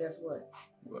 Okay, girl, guess what?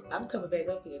 What? I'm coming back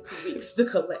up here in 2 weeks to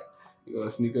collect. You gonna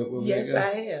sneak up with me? Yes,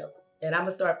 I am. And I'm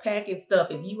gonna start packing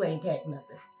stuff if you ain't packed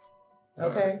nothing.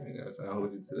 Okay? Right, yes, I'll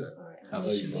hold you to that. All right. I I love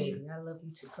miss you, you, Mama. baby. I love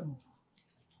you too. Come on.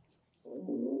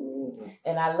 Ooh.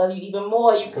 And I love you even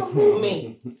more. You come with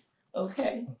me.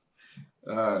 Okay?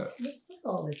 What's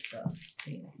all this stuff?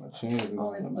 My chains.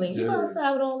 All this bling. You go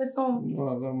outside with all this on. You know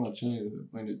I love my chains.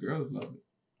 I the girls love it.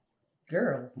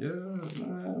 Girls? Yeah,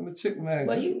 man. I'm a chick man.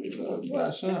 Well, give me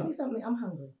something. I'm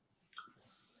hungry.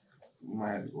 We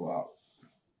might have to go out.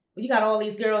 You got all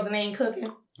these girls and they ain't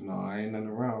cooking? No, I ain't nothing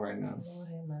around right now. Lord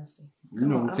have mercy. You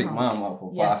know, we take mom out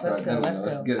for Yes, 5 let's go. Let's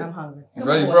get it. I'm hungry. You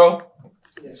ready, bro?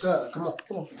 Yes, sir. Come on.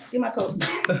 Come on. Get my coat.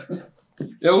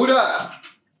 Yo, who that?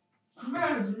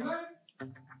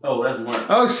 Oh, that's one.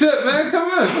 Oh shit, man, come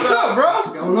in. What's up,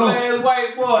 bro? Man,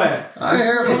 white boy. I ain't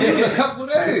heard from you in a couple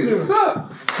days. What's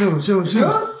up? Chill.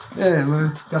 Yeah,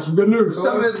 man. Got some good news.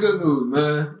 Some of this good news,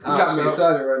 man. You got me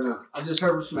excited right now. I just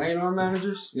heard from some A&R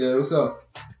managers. Yeah, what's up?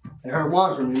 They heard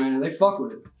one from me, man, and they fuck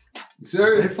with it. You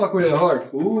serious? They fuck with it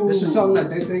hard. Ooh. This is something that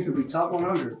they think could be top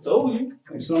 100. Told you.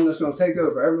 It's something that's gonna take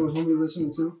over. Everyone's gonna be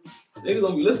listening to. Niggas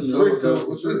gonna be listening to So, it.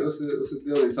 what's the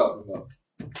deal they talking about?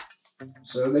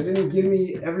 So they didn't give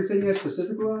me everything yet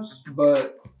specific was,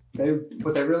 but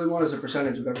what they really want is a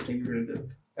percentage of everything you're gonna do,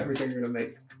 everything you're gonna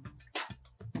make.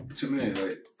 What you mean?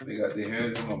 Like they got their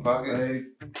hands in my pocket? They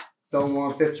don't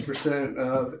want 50%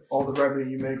 of all the revenue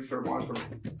you make for one from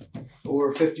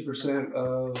or 50%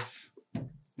 of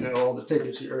all the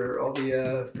tickets or all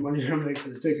the money you're gonna make for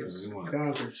the tickets,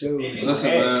 concerts, shows. Listen,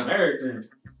 man.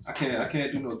 I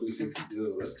can't do no 360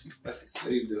 deal. That's a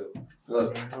slave deal.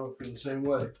 Look, I don't feel the same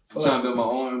way. I'm trying to build my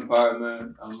own empire,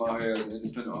 man. I'm out here as an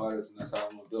independent artist, and that's how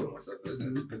I'm gonna build myself as an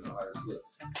independent artist. Look,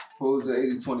 pose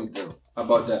an 80-20 deal. How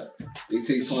about that? They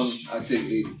take 20, I take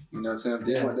 80. You know what I'm saying? If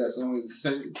they want that song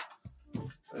to change,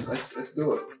 let's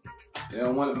do it. They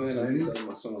don't want it, man. I need selling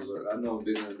my songs. Look, I know I'm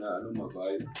bigger than that. I know my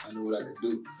value. I know what I can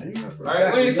do.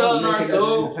 Alright, we ain't selling our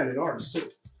soul. Independent artists too.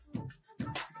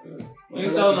 We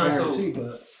ain't selling our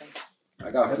soul. I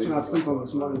got Let's not sleep on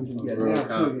this money we can get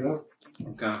now too, you know?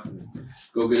 I'm confident.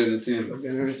 Go get entertainment. Go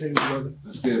get entertainment, brother.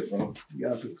 Let's get it, bro. You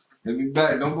got to. Let me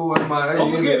back. Don't go with my.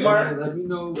 Don't forget, Mark. Let me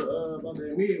know about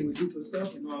that meeting we do for the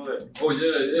stuff and all that. Oh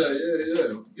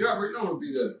yeah. You already know I'll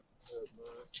be there.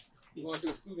 We're going to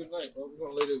the studio tonight, bro. We're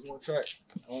gonna lay this one track.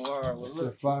 On our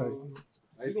look. Fire.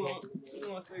 You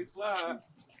gonna stay slide?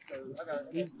 I got.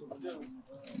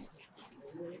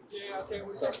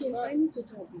 So, Kim, I need to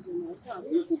talk with you now. Come,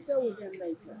 you could go with them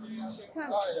later.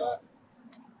 Come, stop.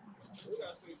 We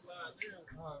gotta say slide there.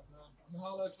 All right, man. I'm gonna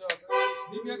holler at y'all,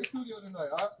 man. Meet me at the studio tonight,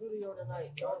 all right? Studio tonight.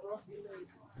 All right,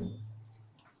 bro.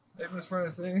 Hey, Miss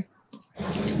Francine.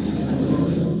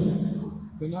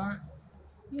 Good night.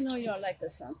 You know you're like a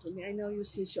son to me. I know you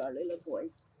since you're a little boy.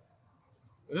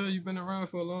 Yeah, you've been around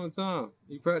for a long time.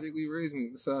 You practically raised me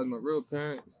besides my real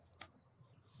parents.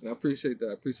 And I appreciate that.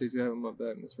 I appreciate you having my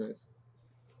back, Miss Francis.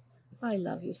 I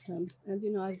love you, son. And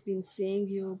you know, I've been seeing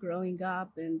you growing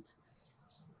up, and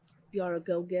you're a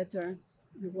go-getter.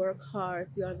 You work hard.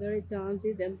 You are very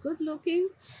talented and good-looking.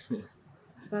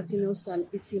 But you know, son,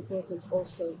 it's important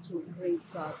also to bring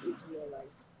God into your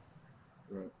life.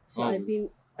 Right. So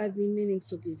I've been meaning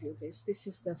to give you this. This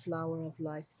is the flower of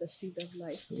life, the seed of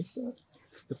life. What's that?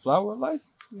 The flower of life?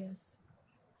 Yes.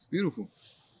 It's beautiful.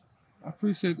 I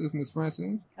appreciate this, Miss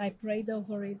Francine. I prayed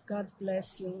over it. God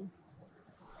bless you.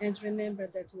 And remember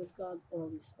that with God,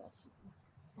 all is possible.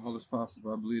 All is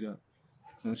possible. I believe that.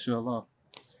 Inshallah.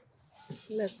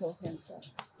 Let's hold hands up.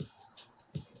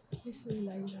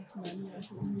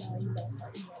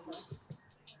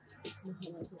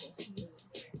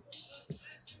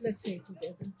 Let's say it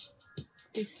together.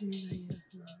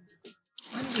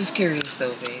 I'm just curious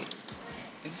though, babe.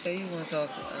 You say you want to talk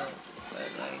but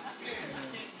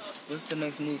what's the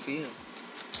next move for you?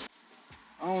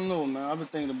 I don't know, man. I've been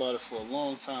thinking about it for a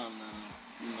long time now.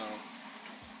 You know,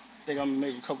 I think I'm gonna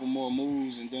make a couple more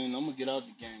moves and then I'm gonna get out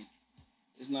the game.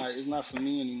 It's not for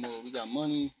me anymore. We got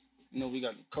money, you know, we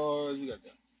got the cars, we got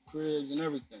the cribs and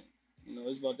everything. You know,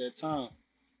 it's about that time.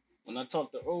 When I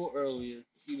talked to O earlier,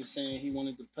 he was saying he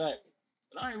wanted to pack,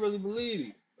 but I ain't really believe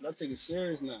him. But I take it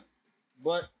serious now.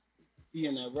 But he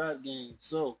in that rap game,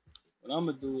 so what I'm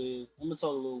gonna do is I'm gonna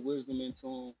talk a little wisdom into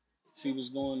him, see what's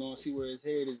going on, see where his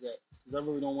head is at, because I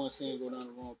really don't want to see him go down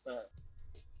the wrong path.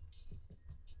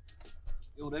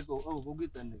 Yo, go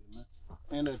get that nigga, man.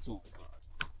 Hand that to him.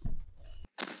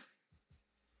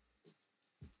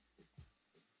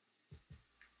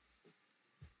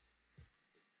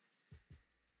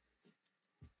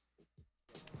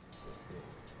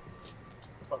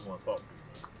 I want to talk to you.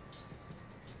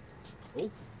 Oh.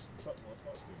 What's up, bro?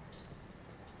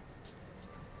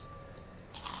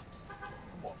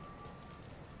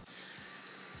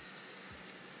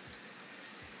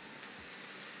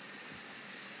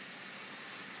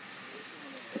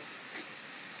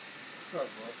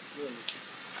 Good.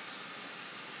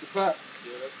 The pop.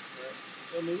 Yeah, that's right.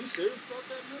 Yo, man, you serious about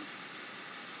that, man?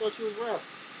 Thought you was rapping.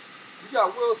 You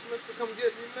got Will Smith to come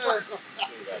get me, man.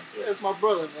 That's my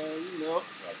brother, man. You know.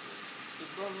 His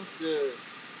brother. Yeah.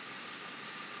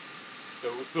 So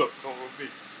what's up? Come with me.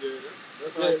 Yeah,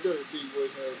 that's how you do it,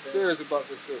 B-boys and everything. Serious about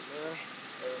this shit, man.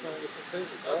 Trying to get some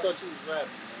papers. I thought you was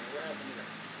rapping, man. What happened to that?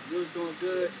 You was doing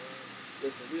good.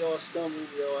 Listen, we all stumbled.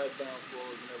 We all had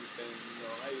downfalls and everything. You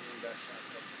know, I even got shot a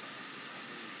couple times.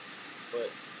 But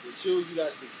with you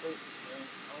gotta stay focused, man.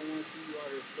 I don't want to see you out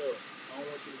here fail. I don't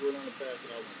want you to go down the path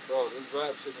that I went. Bro, this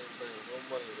rap shit ain't bringing no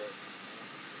money right now.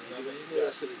 You know what I mean? You know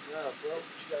that shit is job, bro.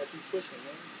 But you gotta keep pushing,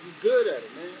 man. You good at it,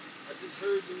 man. I just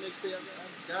heard your mixtape. I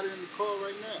got it in the car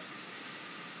right now.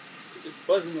 It's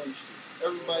buzzing on the street.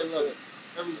 Everybody love it.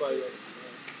 Everybody love it,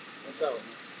 man. No doubt,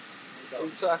 man.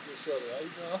 Some chocolate Shottah. How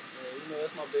you doing? Yeah, you know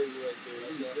that's my baby right there.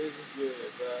 That's your baby? Yeah,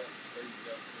 bro. There you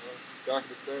go.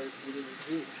 Dr. Third, sweet as a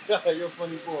juice. You're a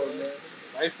funny boy, man.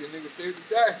 Light skin niggas stay with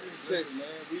the dark skin shit. Listen,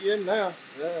 man. We in now.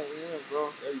 Yeah, we in,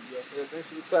 bro. There you go. Yeah, thanks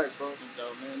for the tax, bro. No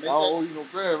doubt, man. I don't owe you no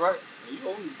bread, right? You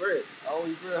owe me bread. I owe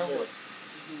you bread. How much?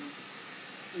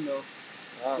 You know.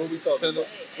 Right. What we talking about?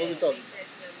 What we talking about?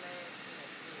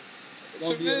 It's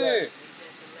gonna be a last.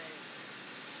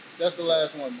 That's the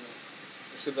last one, man.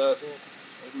 That's your last one?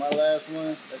 That's my last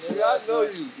one. That's your Nigga, last I know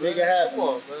one. you. Make it happen. Come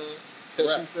on, man.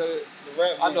 Cause she said it. The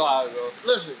rap I know how it goes.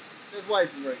 Listen, this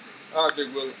wifey right there. All right, Big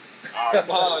Willie. All right,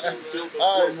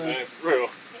 All right, man. For real.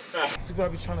 See what I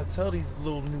be trying to tell these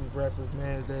little new rappers,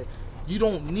 man, is that you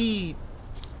don't need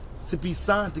to be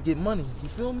signed to get money. You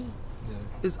feel me? Yeah.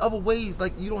 There's other ways,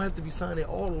 like you don't have to be signed at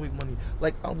all the way money.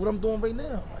 Like what I'm doing right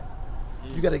now.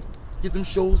 Like, you gotta get them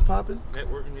shows popping.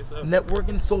 Networking yourself.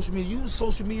 Networking, social media. Use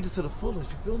social media to the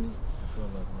fullest, you feel me?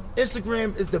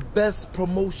 Instagram is the best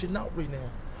promotion out right now.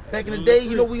 Back in the day,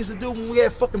 you know what we used to do when we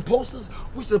had fucking posters?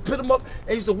 We used to put them up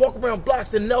and used to walk around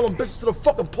blocks and nail them bitches to the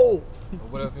fucking pole.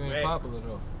 What if you ain't popular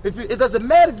though? It doesn't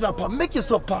matter if you're not popular. Make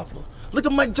yourself popular. Look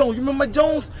at Mike Jones. You remember Mike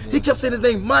Jones? Yeah. He kept saying his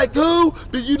name, Mike who?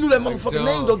 But you knew that motherfucking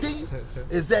name though, didn't you?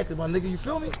 Exactly, my nigga. You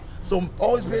feel me? So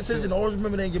always pay attention. Always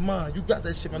remember that in your mind. You got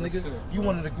that shit, my nigga. You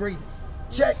one of the greatest.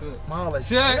 Check. My holla.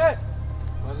 Check.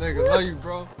 My nigga, love you,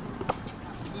 bro.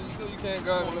 You know you can't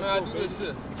guard me, man. I do this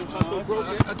shit.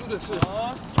 I do this shit.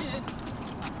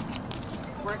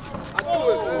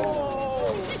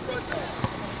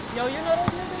 Yo, you know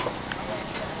those niggas?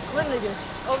 What niggas?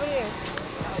 Over there.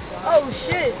 Oh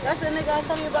shit, that's the nigga I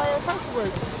told you about at Country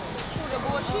Work. Who, the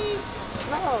bull she?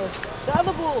 No, the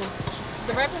other bull.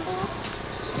 The rapping bull?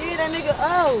 Yeah, that nigga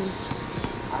O's.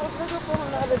 I was looking for him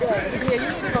the other day. Yeah, you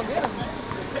need to go get him.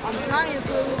 I'm trying to.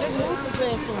 Nigga move some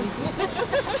fast for me.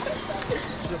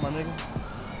 Shit, my nigga.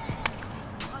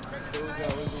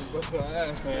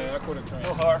 Man, I could've turned.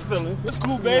 No hard feelings. It's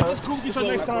cool, babe. It's cool. Get your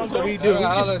next time, What baby. we do? Get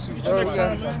your next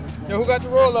time, man. Yo, who got the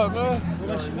roll up, man? We'll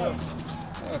let you know.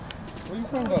 Where you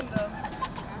from, though?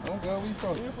 Okay, where you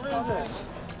from?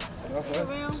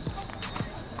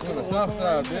 You're the south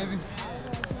side, baby.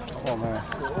 Come on, man.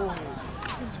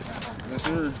 Yes,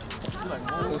 sir.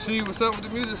 So, see, what's up with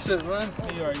the music shit, man?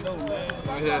 You already know, man. Let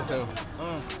me hear some.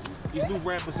 These new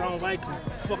rappers, I don't like them.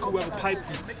 Fuck whoever piped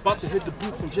them. About to hit the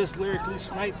booth and just lyrically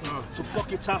snipe them. So fuck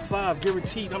your top 5,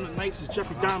 guaranteed I'm the nicest.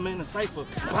 Jeffrey Dahmer in the cypher.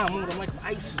 Bomb on them like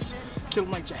ISIS. Kill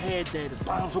them like Jihad Dad. It's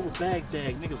bombs over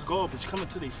Baghdad. Niggas garbage coming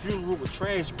to their funeral with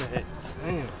trash bags.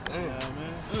 Damn. Yeah,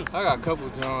 man. I got a couple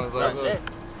of Johns like that.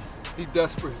 He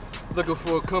desperate, looking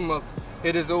for a come up.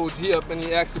 Hit his OG up and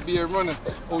he asked to be a runner.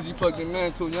 OG plugged him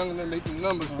in too young to make them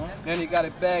numbers. Then he got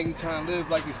it bagged, he trying to live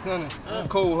like he's stunning.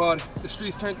 Cold hearted, the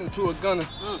streets turned him to a gunner.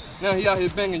 Now he out here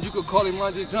banging, you could call him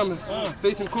Roger Drummond.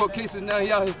 Facing court cases, now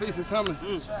he out here facing summons.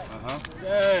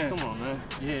 Damn. Come on, man.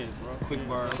 Yeah, bro. Quick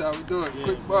bars. That's how we do it. Yeah.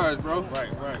 Quick bars, bro.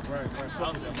 Right.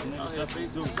 Fuck that, my niggas. That's what they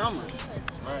do. Summer.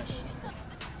 Right.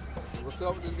 What's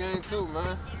up with this game too,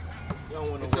 man? Y'all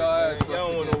want to work, man. Y'all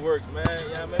don't want to work, man.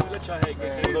 Yeah, man. Let y'all head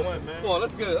get game one, man. Come on,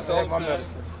 let's get it. That's all I'm saying.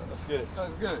 Let's get it.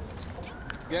 Let's get it.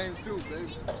 Game 2,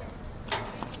 baby.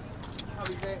 How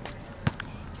we back?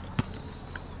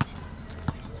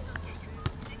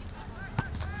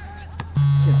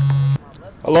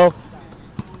 Hello?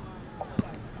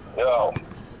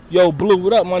 Yo, Blue,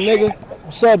 what up, my nigga?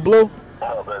 What's up, Blue?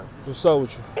 Oh, man. What's up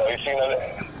with you? Yo, you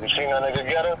seen that nigga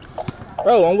Getter?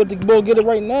 Bro, I'm with the GoGetter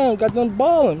right now. Got them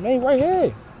balling, man, right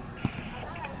here.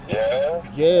 Yeah?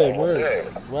 Yeah,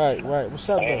 word. Right. What's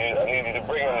up, I need you to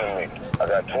bring him to me. I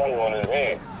got 20 on his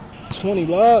head. 20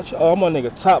 large? Oh, I'm a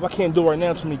nigga top. I can't do it right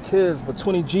now, too many kids, but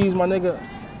 20 G's, my nigga,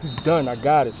 you done. I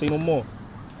got it. Say no more.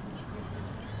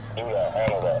 Do that.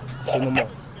 Handle that. Say no more.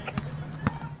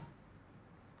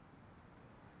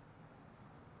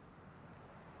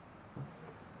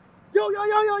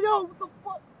 Yo, what the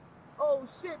fuck? Oh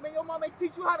shit, man, your mom ain't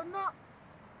teach you how to knock?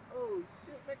 Oh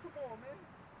shit, man, come on, man.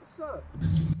 What's up?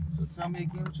 So tell me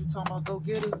again what you talking about,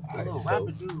 GoGetter? Little so,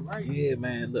 rapper dude, right? Yeah,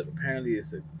 man, look, apparently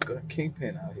it's a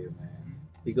kingpin out here, man.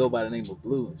 He go by the name of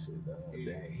Blue and shit, dog.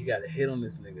 Dang, he got a hit on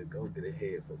this nigga, go get a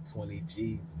head for 20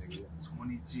 G's, nigga.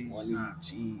 20 G's, 20 huh?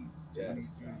 G's, 20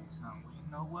 G's, huh? Well,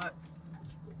 you know what?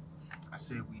 I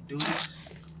said we do this,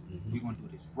 we gonna do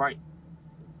this right.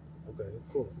 Okay,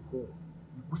 of course.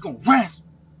 We gonna ransom.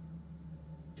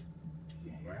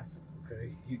 You want ransom?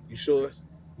 Okay. You sure?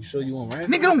 You sure you want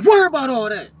ransom? Nigga, don't worry about all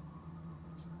that.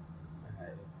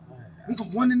 We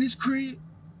gonna run in this crib.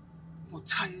 We gonna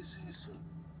tie his ass up.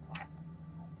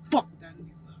 Fuck that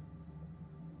nigga up.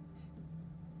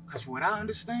 Cause from what I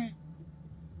understand,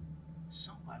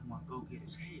 somebody wanna go get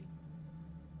his head.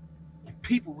 And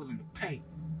people willing to pay.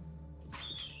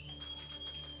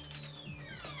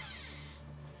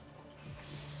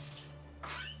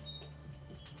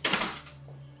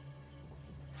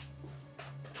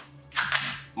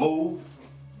 Move,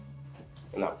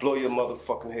 and I blow your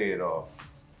motherfucking head off.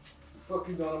 The fuck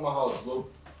you doing in my house, Blue?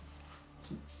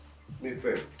 Do me a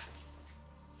favor.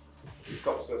 A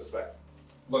couple steps back.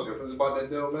 Look, if it's about that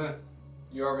deal, man,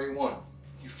 you already won.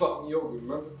 You fucked me over,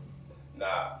 remember?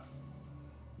 Nah,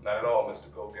 not at all, Mr.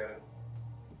 Go-Getter.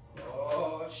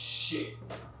 Oh shit.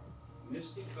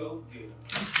 Mr. Go-Getter.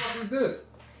 What the fuck is this?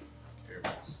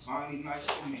 It's finally nice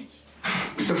to meet you.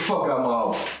 Get the fuck out of my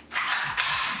house.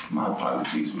 My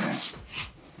apologies, man.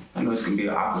 I know this can be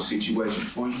an awkward situation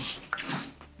for you.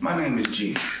 My name is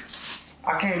G.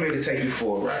 I came here to take you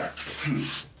for a ride.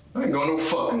 I ain't going no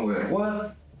fucking way.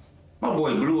 What? My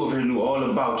boy Blue over here knew all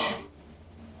about you.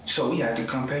 So we had to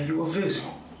come pay you a visit.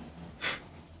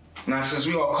 Now, since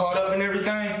we all caught up and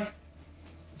everything,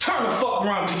 turn the fuck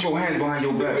around and put your hands behind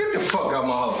your back. Get the fuck out of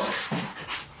my house.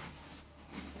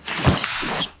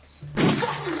 What the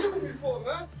fuck you shooting me for,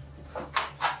 man?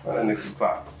 That nigga's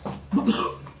pockets. You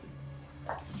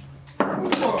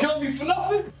gonna kill me for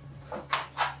nothing?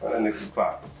 That nigga's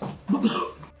pockets.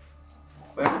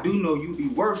 But I do know you be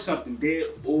worth something,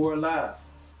 dead or alive.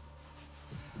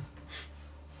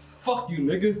 Fuck you,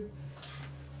 nigga.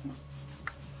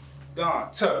 Don,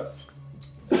 Tuck.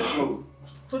 Let's move.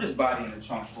 Put his body in the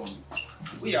trunk for me.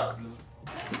 We out, Blue.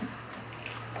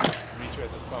 Meet you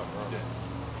at the spot, bro. Yeah.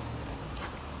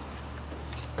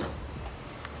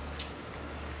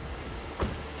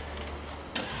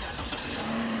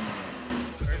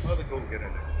 Go-Getter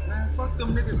niggas. Man, fuck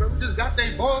them niggas, bro. We just got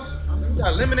they boss. I mean, we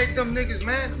gotta eliminate them niggas,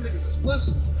 man. Them niggas is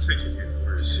pussy.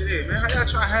 Shit, man. How y'all trying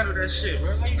to handle that shit,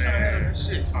 bro? How you trying to handle that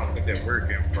shit? I'm gonna get that work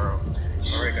in, bro. I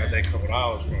already got that couple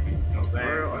hours from me. You know what I'm saying?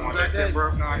 Bro, you got that,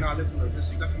 bro? Nah, listen, look.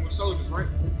 You got some more soldiers, right?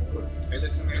 Hey,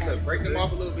 listen, man. Look, break them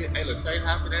off a little bit. Hey, look, say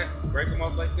half of that. Break them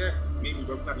off like that. Me,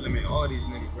 bro, we gotta eliminate all these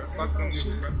niggas, bro. Fuck them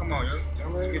niggas, bro. Come on, yo.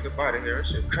 Let's get the body here. That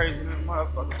shit crazy, man.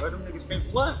 Motherfucker. Bro, them niggas think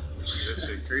what? That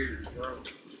shit crazy, bro.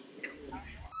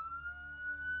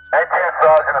 19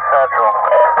 Sergeant of Central.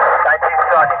 19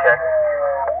 Sergeant, check.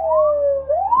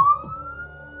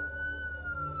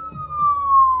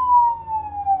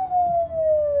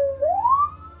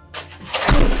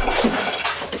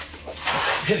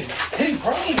 Hit him,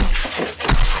 bro.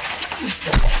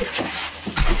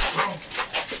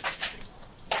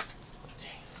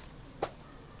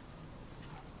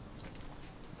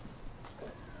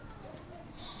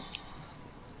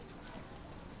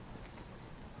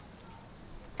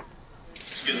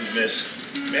 Excuse me, miss.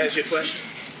 May I ask you a question?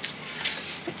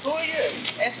 Who are you?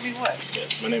 Ask me what?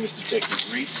 Yes, my name is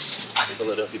Detective Resse,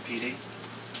 Philadelphia PD.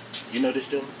 You know this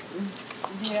gentleman?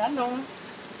 Yeah, I know him.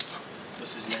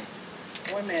 What's his name?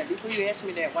 Wait a minute, before you ask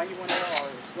me that, why you want to know all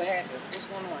this? What happened? What's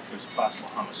going on? There's a possible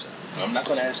homicide. I'm not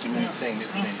going to ask him anything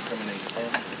that would incriminate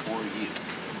him or you,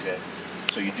 okay?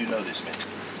 So you do know this man?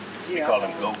 Yeah, You call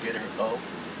him GoGetterO?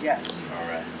 Yes. All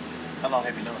right. How long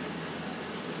have you known him?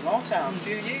 Long time, a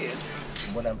few years.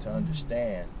 From what I'm to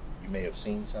understand, you may have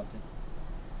seen something.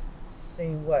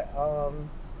 Seen what?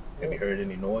 Have you heard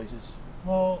any noises?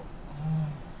 Well,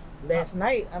 last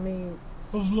night, I mean,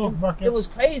 It was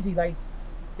crazy. Like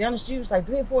down the street was like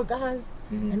 3 or 4 guys,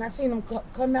 and I seen them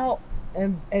come out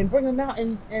and bring them out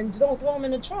and don't throw them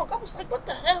in the trunk. I was like, what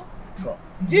the hell? Trunk?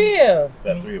 Yeah.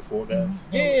 About 3 or 4 guys?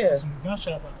 Yeah. Some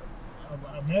gunshots. I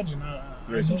imagine.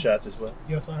 You heard some shots as well?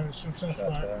 Yes, I heard some shots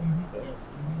fired. fired? Mm-hmm. Okay. Yes.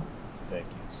 Thank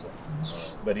you.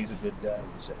 So, but he's a good guy,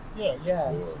 you say? Yeah.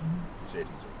 Yes. Or you said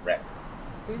he's a rapper.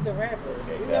 He's a rapper.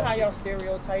 Okay, You know how gotcha. y'all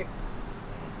stereotype.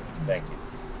 Thank you.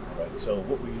 All right. So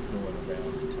what were you doing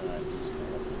around the time this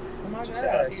happened? Oh my Just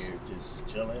gosh. out here, just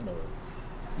chilling, or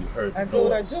you heard the I do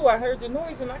what I noise? do. I heard the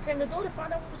noise and I came to the door to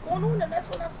find out what was going on, and that's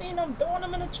when I seen them throwing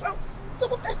them in the trunk. So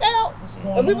what the hell? What's And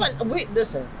going on?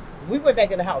 we went back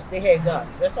in the house. They had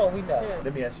guns. That's all we know.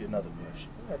 Let me ask you another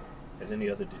question. Has any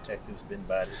other detectives been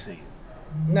by to see you?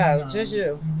 No, just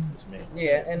you. It's me.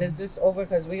 Yeah, and is this over?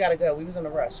 Because we gotta go. We was in a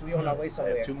rush. We on our way I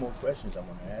somewhere. have 2 more questions I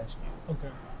want to ask you.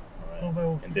 Okay. All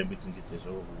right. And then we can get this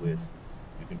over with.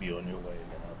 You can be on your way,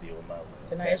 and then I'll be on my way.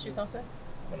 Can I Okay? ask you something?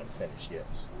 When I'm finished, yes.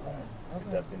 Okay.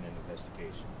 Conducting an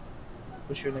investigation.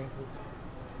 What's your name,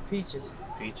 please? Peaches.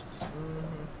 Peaches.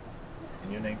 Mm-hmm.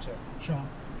 And your name, sir? Sean.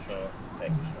 Sean.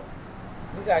 Thank you, Sean.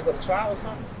 We gotta go to trial or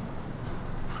something?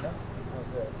 No. Oh,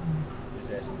 good.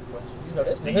 Just asking a question. You know,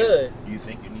 this the Do hood. Do you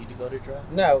think you need to go to trial?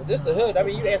 No, this the hood. I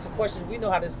mean, you answer questions. We know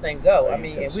how this thing go. Are I you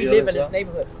mean, and we concealing live in this something?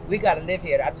 neighborhood. We gotta live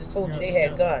here. I just told you they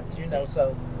had guns. You know,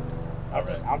 so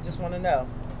I just want to know.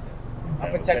 I'm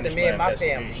And we'll protecting finish me and my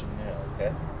family. investigation Now,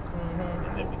 okay? Mm-hmm.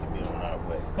 And then we can be on our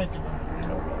way. Thank you.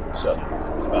 Okay. So,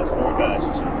 it's about 4 guys.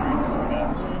 You said 3 to 4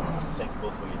 guys. Thank you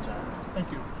both for your time. Thank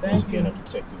you. Once again, I'm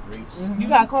Detective Resse. You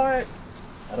got a card?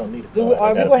 I don't need a Do we,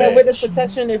 card. are we gonna have witness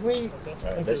protection if we? All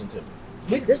right, listen to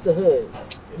me. This the hood.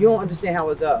 You don't understand how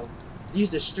it go. These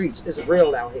the streets. It's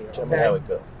real out here. Tell me how it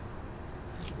go.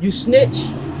 You snitch.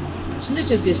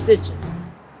 Snitches get stitches.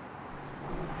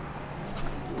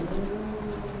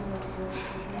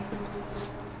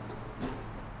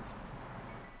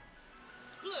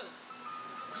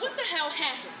 What the hell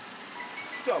happened?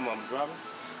 Yo, Mama Robin.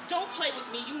 Don't play with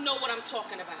me. You know what I'm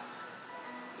talking about.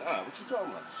 Nah, what you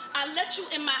talking about? I let you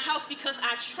in my house because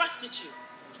I trusted you.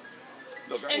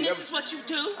 Look, And this is what you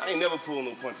do? I ain't never pulled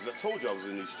no punches. I told you I was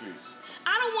in these streets.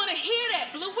 I don't want to hear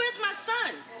that, Blue. Where's my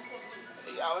son?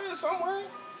 He out here somewhere.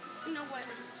 You know what?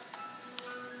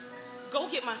 Go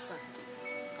get my son.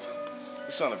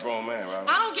 Your son a grown man, Robin.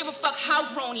 I don't give a fuck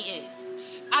how grown he is.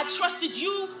 I trusted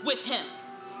you with him.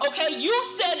 Okay? You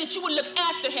said that you would look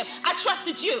after him. I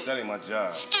trusted you. That ain't my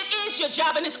job. It is your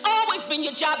job, and it's always been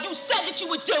your job. You said that you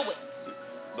would do it.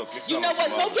 Look, your son You know is what?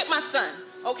 your Go mama. get my son.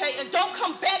 Okay? And don't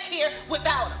come back here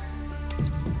without him.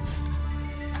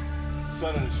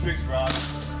 Son in the streets, Robin.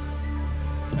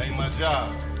 That ain't my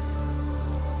job.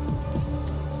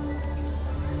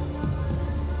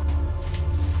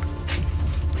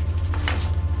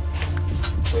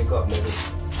 Wake up, nigga.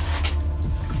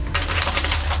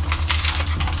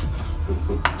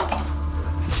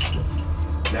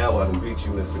 Now I done beat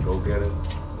you, Mr. Go-Getter.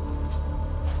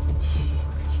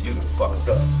 You done fucked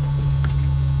up.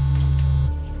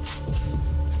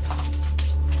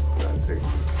 I'll take it.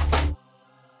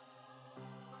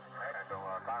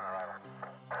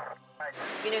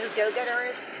 You know who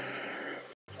GoGetter is?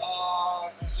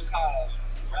 It's some kind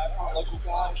of rapper, local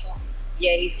guy or something.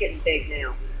 Yeah, he's getting big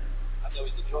now. I know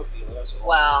he's a drug dealer, that's all.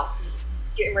 Well, he's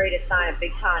getting ready to sign a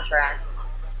big contract.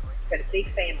 He's got a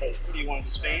big fan base. What do you want,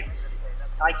 his fans?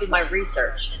 I do my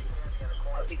research.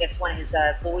 I think that's one of his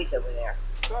boys over there.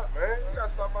 What's up, man? You gotta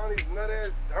stop buying these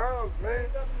nut-ass dimes, man.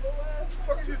 What the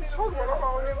fuck is you talking about? I'm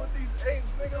out here with these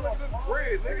apes, nigga. Look at this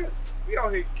bread, nigga. We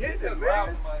out here getting it,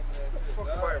 man. What the fuck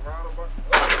you like, Ronald?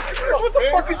 What the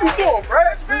fuck is you doing,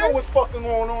 Brad? You know what's fucking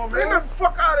going on, man. Get the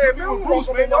fuck out of here, man. Bruce,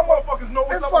 man. Y'all motherfuckers know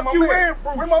what's up with my man.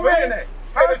 Where my man at?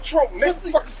 Hey, the trunk,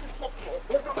 nigga.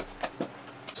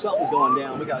 Something's going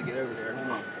down. We gotta get over there. Hang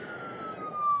on.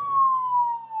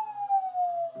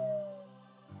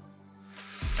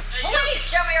 Please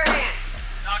show me your hands.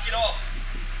 Knock it off.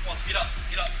 Come on, get up.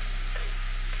 Get up.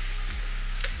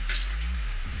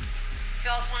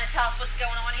 Fellas, want to tell us what's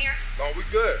going on here? No, we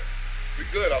good. We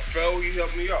good. I fell. He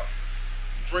helped me out.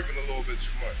 Drinking a little bit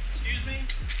too much. Excuse me?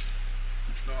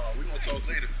 No, we gonna talk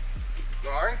later. No,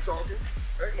 I ain't talking.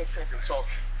 Ain't no fucking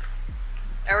talking.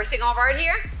 Everything all right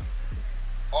here?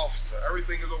 Officer,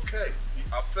 everything is okay.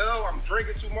 I fell. I'm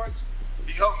drinking too much.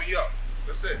 He helped me up.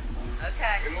 That's it.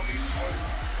 Okay. Ain't no need for it.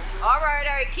 All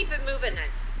right. Keep it moving then.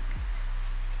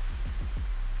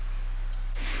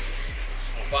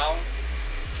 Want to follow him?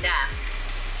 Nah.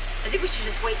 I think we should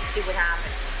just wait and see what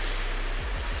happens.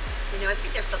 You know, I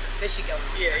think there's something fishy going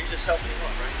on. Yeah, he just helped him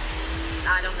up, right?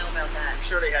 I don't know about that. I'm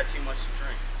sure they had too much to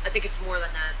drink. I think it's more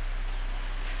than that.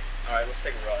 All right, let's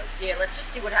take a ride. Yeah, let's just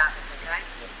see what happens, okay?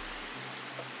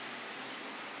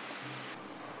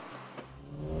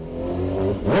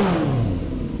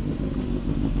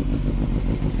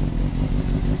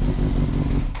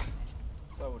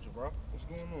 What's up with you, bro? What's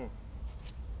going on?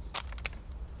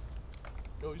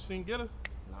 seen Getter?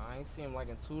 Nah, I ain't seen him like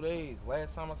in 2 days.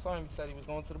 Last time I saw him, he said he was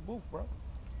going to the booth, bro.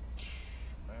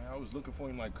 Man, I was looking for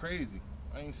him like crazy.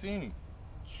 I ain't seen him.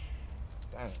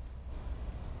 Dang.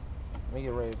 Let me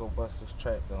get ready to go bust this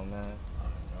track, though, man. All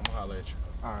right, I'm gonna holler at you.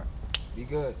 All right. Be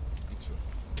good. You too.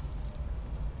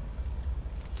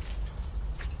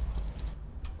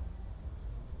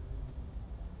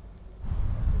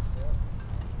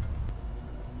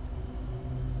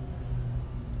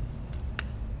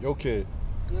 Yo, kid.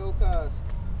 Yo, cuz.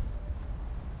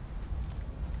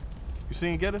 You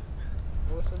seen Getter?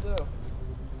 What's the deal?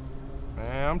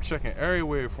 Man, I'm checking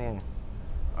everywhere for him.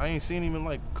 I ain't seen him in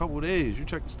like a couple days. You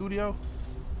check the studio?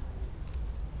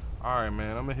 All right,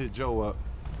 man. I'm gonna hit Joe up.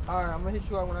 All right, I'm gonna hit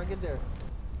you up when I get there.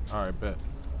 All right, bet.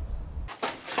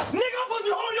 Nigga, I'm supposed to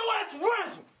be holding your ass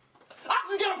ransom. I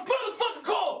just got a motherfucking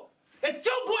call. And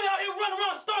your boy out here running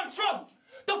around starting trouble.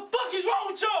 The fuck is wrong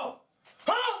with y'all?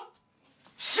 Huh?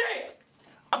 Shit!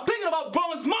 I'm thinking about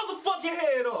blowing his motherfucking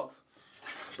head off.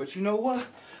 But you know what?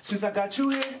 Since I got you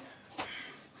here, I'm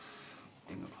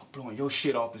thinking about blowing your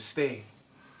shit off instead.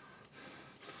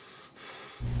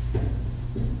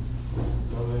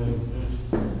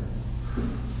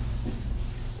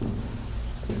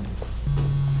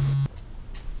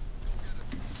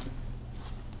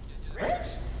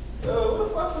 Rich? Yo, where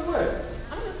the fuck you at?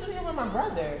 I'm in the studio with my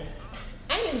brother.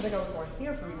 I didn't even think I was going to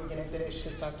hear from you again after that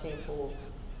shit I can't pull.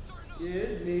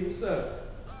 Yeah, me, what's up?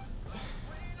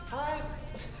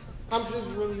 I'm just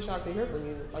really shocked to hear from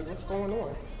you. Like, what's going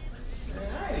on?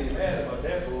 Man, I ain't even mad about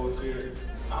that bullshit.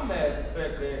 I'm mad at the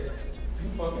fact that you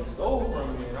fucking stole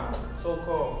from me and I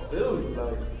so-called feel you,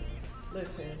 like.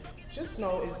 Listen, just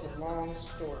know it's a long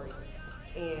story.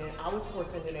 And I was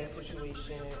forced into that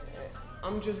situation.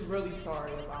 I'm just really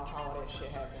sorry about how all that shit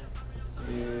happened.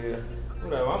 Yeah,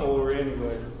 whatever, I'm over it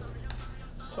anyway.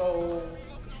 So,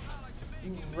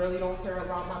 you really don't care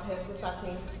about my past mishaps?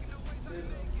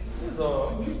 It's all,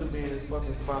 I'm used to being in this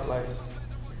fucking spotlight.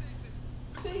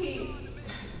 See,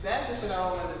 that's the shit I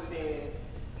don't understand.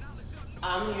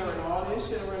 I'm hearing all this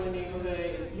shit around the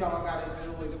neighborhood. Y'all gotta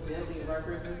deal with Bentley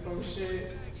records and some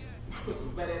shit.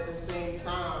 But at the same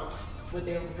time, what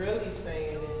they're really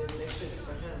saying is this shit's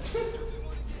for him.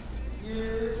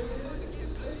 Yeah,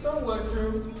 it's somewhat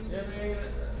true. I mean,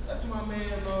 that's my man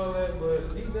and all that,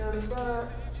 but deep down inside,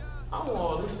 I want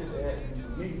all this shit to happen to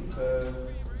me because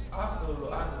I feel a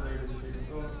little isolated shit.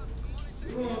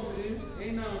 You gonna see,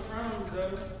 ain't nothing wrong with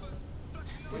that.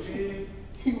 What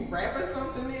you rapping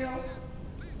something now?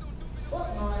 Fuck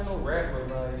no, I ain't no rapper,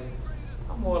 like,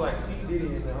 I'm more like P. Diddy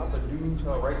and I'm a dude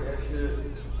trying to write that shit.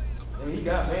 I mean, he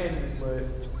got mad at me, but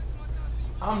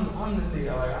I'm the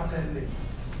nigga, like, I'm that nigga.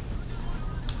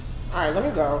 Alright, let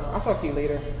me go. I'll talk to you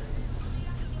later.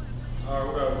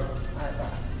 Alright, whatever. Alright,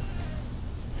 bye.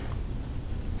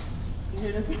 You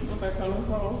hear this? Go back on the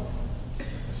phone.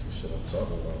 That's the shit I'm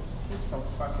talking about. He's so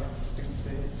fucking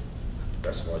stupid.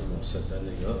 That's why you gonna set that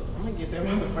nigga up. I'm gonna get that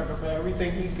motherfucker for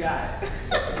everything he got.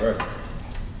 Fucking right.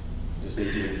 Just need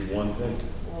to give you one thing.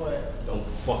 What? Don't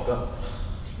fuck up.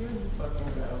 Here you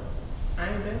fucking go. I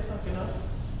ain't been fucking up.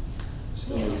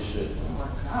 Still your shit. Oh my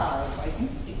god, like you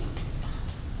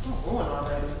I'm going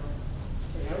already.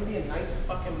 Can never be a nice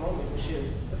fucking moment with you.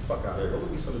 Get the fuck out of here. Go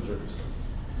get me something to drink or something.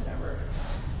 Whatever.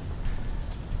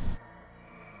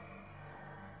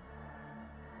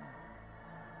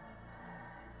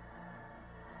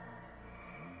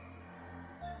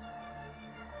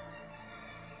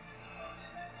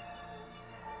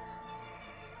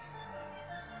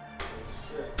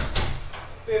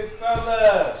 Big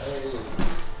fella. Hey,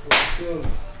 what's good?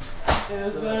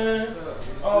 Yes, man.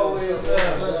 Always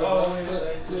up. Always.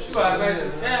 You got a nice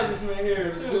establishment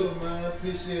here, too. Man, I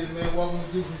appreciate it, man. Welcome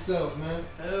to do yourself, man.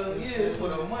 Hell yeah, that's where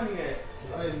the money at.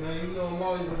 Hey, man, you know I'm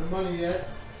always where the money at.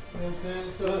 You know what I'm saying?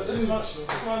 What's up with you?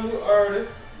 That's my new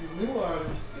artist. You new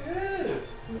artist? Yeah.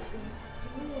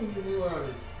 You new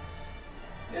artist?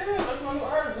 Yeah, that's my new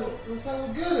artist. What's up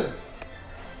with Getter?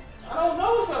 I don't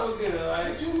know what's up with Getter. Like,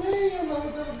 what you mean you don't know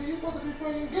what's up with Getter? You supposed to be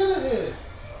bringing Getter here.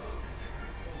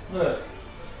 Look,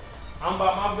 I'm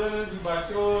about my business, you about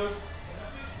yours.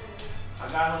 I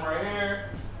got him right here.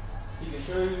 He can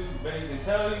show you, but he can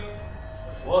tell you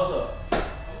what's up.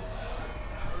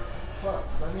 Fuck,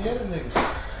 let me hear the niggas.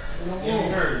 Yeah,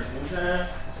 you heard it, you know what I'm saying?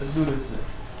 Let's do this shit.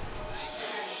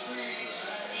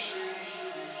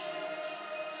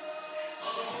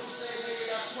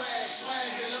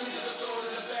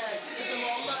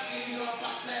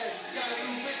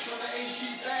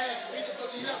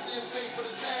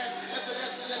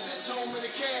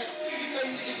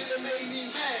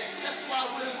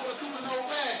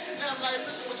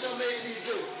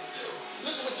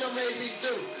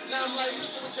 Now I'm like,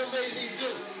 look at what what you made me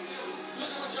do. Look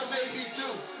at what you made me do.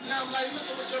 Now I'm like, look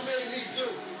at what you made me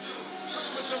do. Look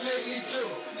at what you made me do.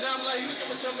 Now I'm like, look at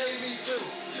what you made me do.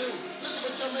 Look at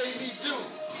what you made me do.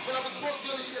 When I was broke,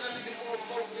 you said I needed more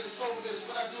focus. When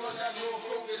I do, I got more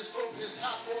focus.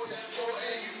 Hop on that floor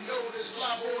and you know this.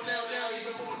 Fly more now,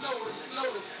 even more notice.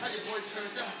 How your boy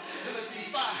turned up in the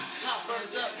D5. Hot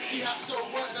burned up. He hot so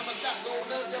what? Never stop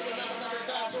going up. Never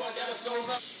time, so I got it so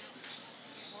up.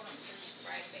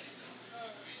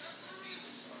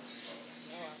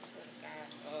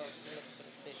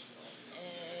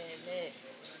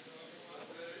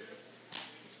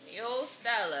 Yo,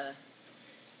 Stella.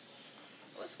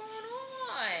 What's going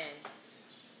on?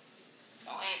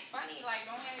 Don't act funny, like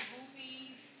don't act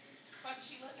goofy. What is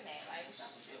she looking at? Like, what's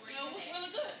up with you? Yo, what's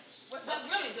really good? What's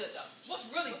really good though? What's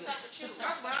really good? What's up with you?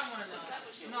 That's what I want to know. What's up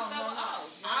with you? No.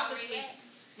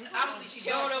 Obviously, she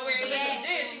don't know where he at. at. If she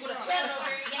did, she would have said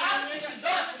something. Obviously, she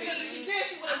don't. Because if she did,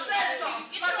 she would have said something.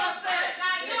 Like I said,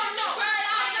 no.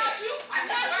 I got you.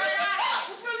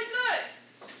 What's really good?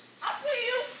 I see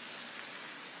you.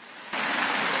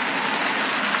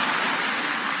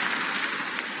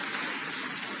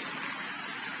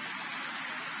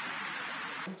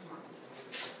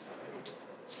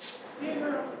 Yeah,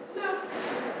 girl. No,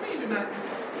 we ain't do nothing.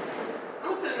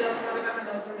 I'm sitting there, I got my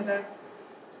notes in today.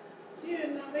 Yeah,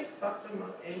 no, they fucked them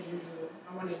up as usual.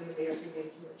 I wanted them there if you made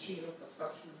you a cheater. What the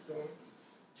fuck she was doing?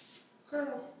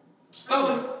 Girl.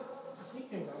 Stella. You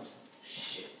can go.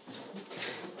 Shit.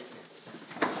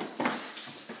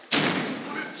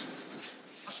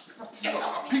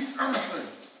 I peeked everything.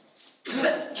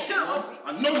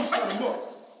 I know you set him up.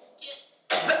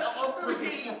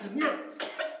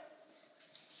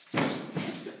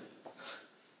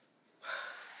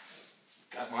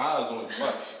 Got my eyes on the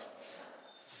watch.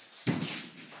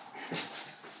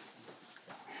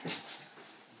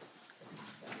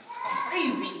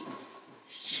 Crazy.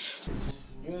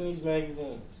 You in these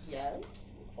magazines? Yes.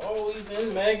 Always in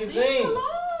Leave magazines. me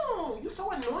alone. You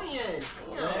so annoying.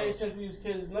 Damn. Hey, since we was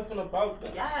kids, nothing about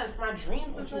them. Yes, my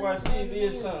dreams Don't is you in watch these TV or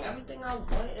magazines. something? Everything I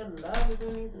want and love is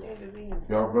in these magazines.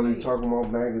 Y'all really talking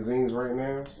about magazines right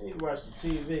now? You watch the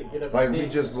TV. Get up. Like and we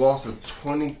date. just lost a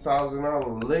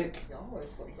 $20,000 lick?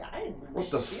 What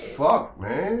the fuck,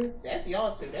 man? That's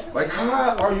y'all too. That Like,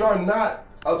 how are y'all not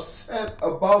upset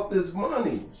about this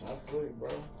money? It's not funny, bro.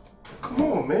 Come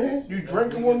on, man. You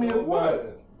drinking with me or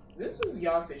what? This was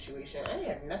y'all situation. I didn't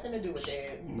have nothing to do with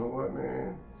that. You know what,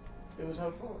 man? It was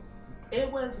her fault.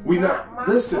 It was We not my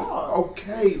listen. fault.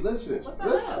 Okay, listen. What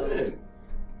the hell? Listen.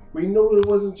 We know it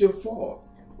wasn't your fault.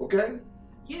 Okay?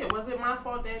 Yeah, was it my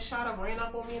fault that Shottah ran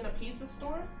up on me in the pizza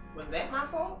store? Was that my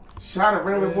fault? Shottah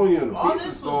ran up on you in the All pizza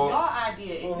this store. was your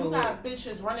idea, and you got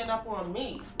bitches running up on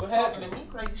me, talking to me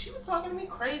crazy. She was talking to me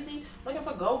crazy, looking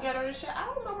for GoGetter and shit. I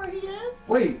don't know where he is.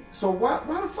 Wait, so why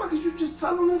the fuck is you just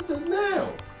telling us this now?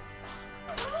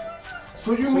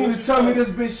 So you mean to tell me this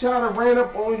bitch Shottah ran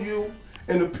up on you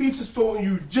in the pizza store and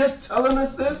you just telling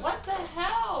us this? What the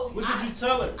hell? What did you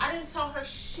tell her? I didn't tell her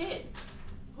shit.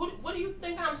 What do you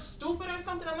think? I'm stupid or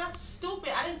something? I'm not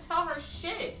stupid. I didn't tell her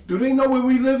shit. Do they know where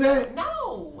we live at?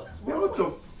 No. What's Man, wrong what the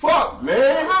with fuck,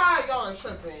 man? Alright, y'all are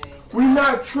tripping. We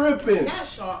not tripping.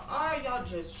 Yes, y'all are. Y'all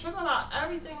just tripping about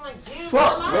everything like damn.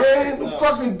 Fuck, man. Them No,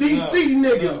 fucking DC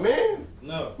niggas, man.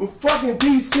 No. Them fucking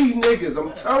DC niggas,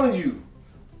 I'm telling you.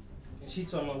 And she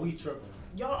talking about we tripping.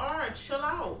 Y'all are. Chill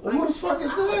out. Well, who the fuck is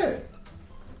that?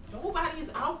 Nobody's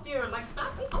out there. Like,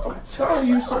 stop it. Oh, I'm telling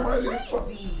you, somebody the fuck.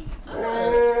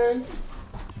 Man.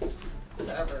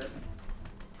 Whatever.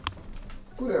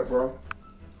 Who that, bro?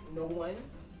 No one.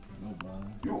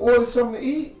 You ordered something to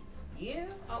eat? Yeah.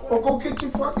 Or go get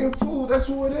your fucking food. That's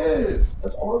who it is.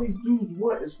 That's all these dudes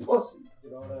want is pussy.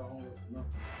 Get all that homework. No.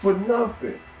 For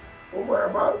nothing. Don't worry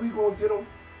about it. We gonna get them.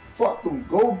 Fuck them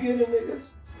go-getter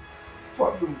niggas.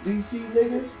 Fuck them DC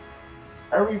niggas.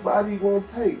 Everybody gonna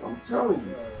pay. I'm telling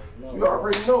you. You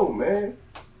already know, man.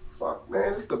 Fuck,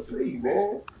 man. It's the P,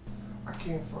 man. I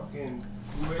can't fucking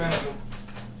fathom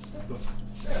the.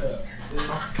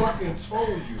 I fucking told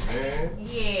you, man.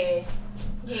 Yeah,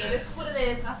 this is what it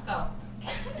is. Let's go.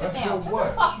 Let's Sit go down. what?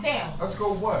 Sit the fuck down. Let's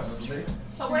go what?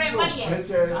 So where that money at?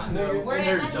 Bitch ass nigga. Where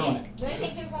that money at? You ain't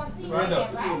think they're gonna see money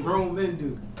at, right? Grown men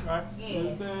do. Right? Yeah. You know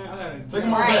what I'm saying? I gotta Take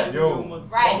my back, yo.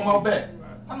 Right. Take my back.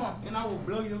 Come on. And I will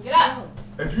blow your Get up.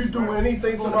 If you do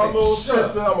anything to my little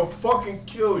sister, I'ma fucking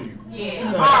kill you.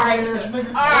 Yeah. Alright.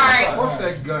 Alright. Fuck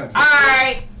that gun.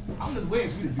 Alright. I'm just waiting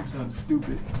for you to do something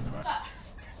stupid.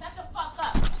 Shut the fuck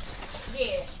up.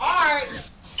 Yeah. Alright.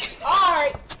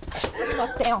 Alright. Get the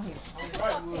fuck down here. I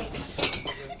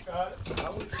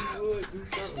wish you would do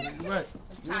something. Right.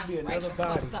 time be you another right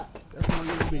body. fucked up. That's when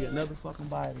you'll be another fucking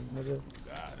body, nigga.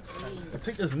 And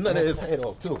take this nut of his head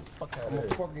off too. Fuck out I'm of gonna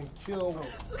here. fucking kill him.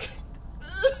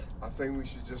 I think we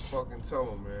should just fucking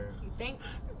tell him, man. You think?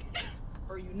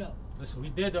 Or you know? Listen, we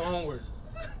did the homework.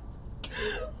 We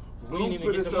Blue didn't even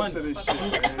put get us the up money. to this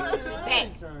shit,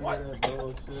 man. What?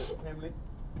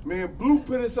 Man, Blue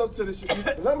put us up to this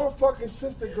shit. Let my fucking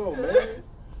sister go, man.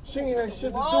 She ain't had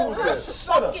shit to do with that.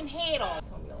 Shut up. Fucking head off. It's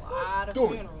gonna be a lot of Do it.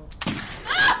 funerals.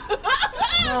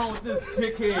 What's wrong with this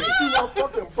dickhead? See my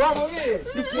fucking brother? Yeah,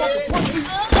 You fucking pussy.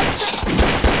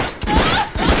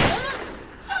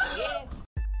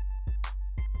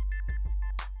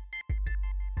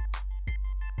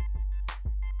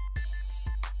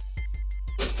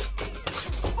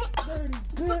 Dirty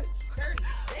bitch.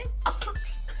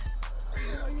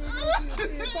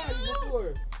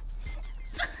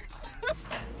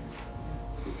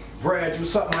 Brad,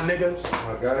 what's up, my nigga?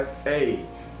 My guy. Hey,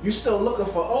 you still looking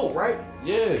for O, right?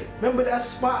 Yeah. Remember that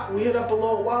spot we hit up a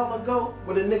little while ago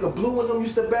where the nigga Blue and them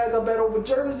used to bag up at over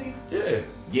Jersey? Yeah.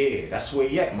 Yeah, that's where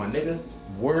you at, my nigga.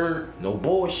 Word, no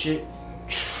bullshit.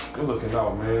 Good looking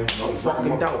out, man. No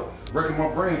fucking doubt. Wrecking my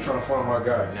brain trying to find my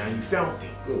guy. Now you found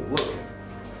it. Good looking.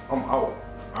 I'm out.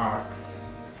 Alright.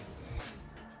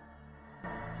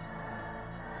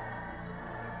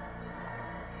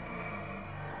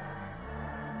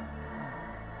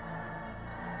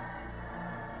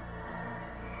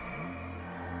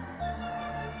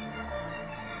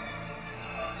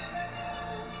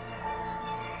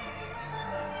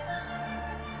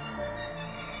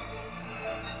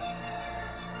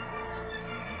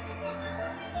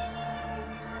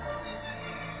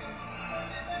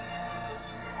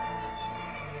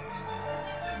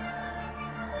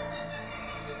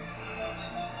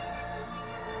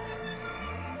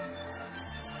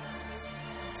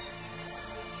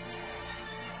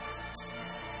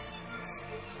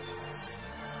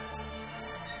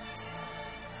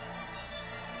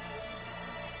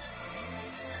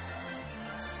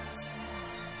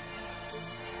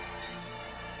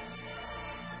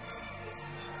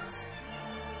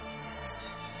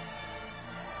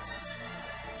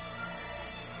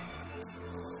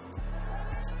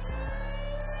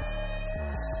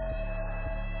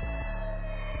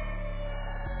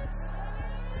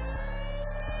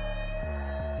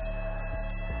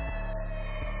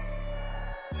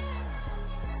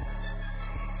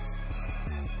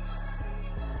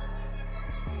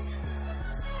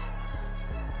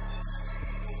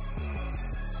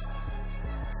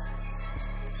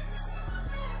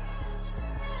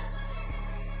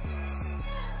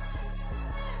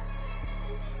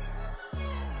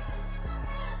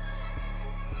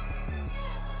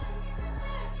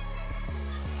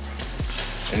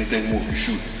 Anything more, you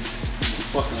shoot.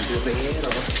 Fucking get the head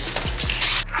of it.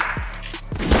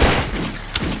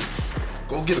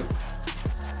 Go get him.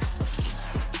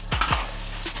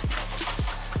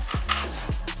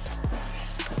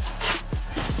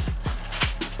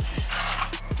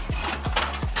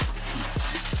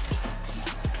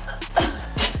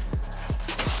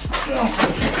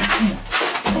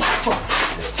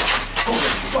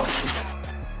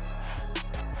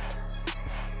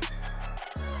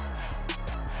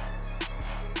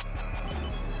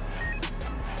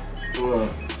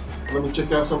 Let me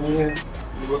check out something here.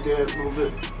 Let me look at it a little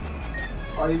bit.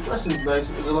 Oh, your dressing's nice.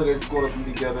 It looks like it's going to be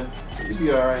together. You'll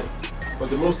be alright. But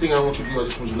the most thing I want you to do, I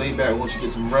just want you to lay back. I want you to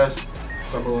get some rest.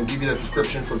 So I'm going to give you that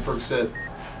prescription for the Percocet.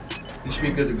 You should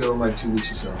be good to go in like 2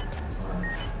 weeks or so.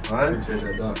 Alright?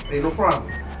 Appreciate that, Doc. Hey, no problem.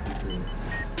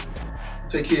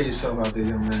 Take care of yourself out there,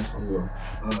 young man. I will.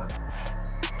 Alright.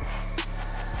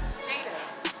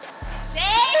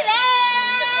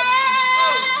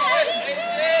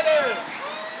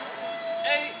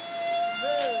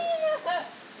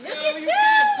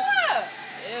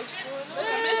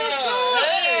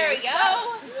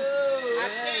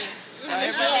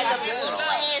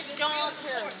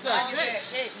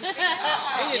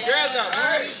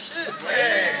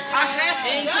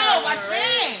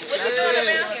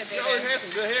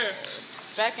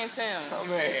 Back in town. Come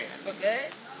here. For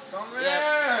good? Come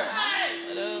here.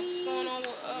 What's going on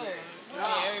with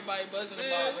everybody buzzing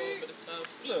about a little bit of stuff.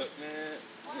 Look, man.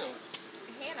 You know.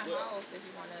 He in a house if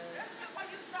you want to.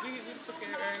 We took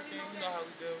care of everything. You know how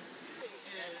we do.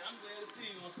 Yeah, I'm glad to see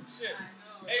you on some shit.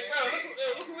 Hey, bro,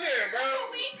 look who here, bro.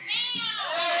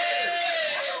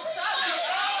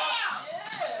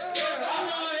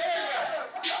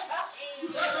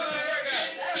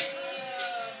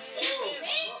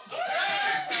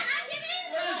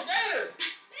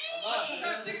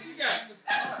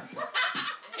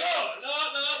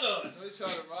 They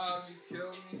try to rob me,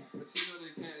 kill me, but you know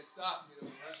they can't stop me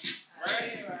though,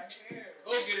 right?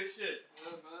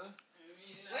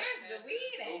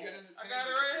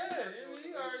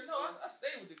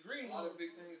 lot of big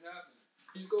things happen.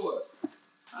 You go up.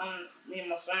 Me and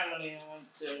my family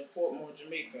went to Portmore,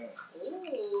 Jamaica.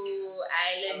 Ooh,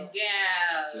 island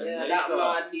girl. Yeah, that was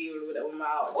my deal with my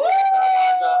out there. So I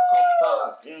got to come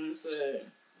back. You know what I'm saying?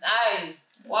 Nice.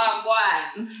 Why?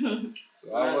 So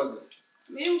how was it?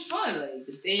 I mean, it was fun. Like,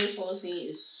 the dance hall scene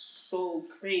is so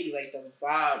crazy. Like, the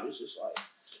vibe is just like,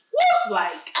 woo!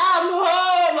 Like, I'm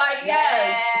home! Like,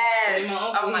 yes! And my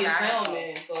uncle, he's a sound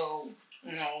man, so,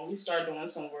 you know, we started doing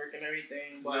some work and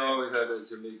everything. But You always had that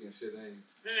Jamaican shit, ain't you?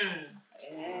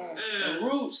 the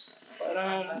roots. But,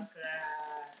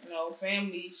 you know,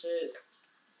 family shit.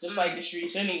 Just like the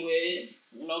streets anyway.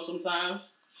 You know, sometimes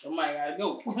somebody gotta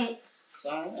go. So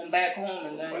I'm back home,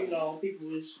 and then, you know, people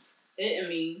was hitting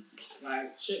me,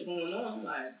 like, shit going on.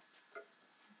 Like,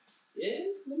 yeah,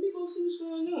 let me go see what's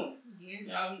going on. Yeah. You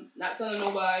know, I'm not telling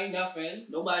nobody nothing.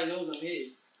 Nobody knows I'm here.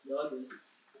 Y'all do.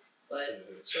 But,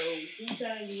 so, who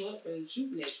tying you up and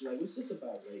shooting at you? Like, what's this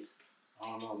about, like? I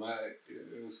don't know, man.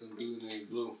 It was some dude named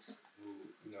Blue who,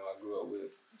 you know, I grew up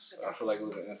with. I feel like it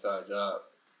was an inside job.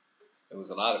 There was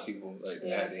a lot of people, like,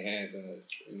 that had their hands in it,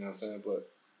 you know what I'm saying? But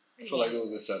I feel like it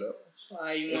was a setup. That's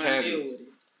why you It's want to handy. deal with it.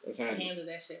 It's handy. Handle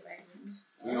that shit right.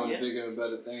 We on the bigger and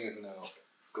better things now.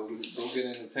 Go get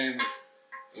entertainment.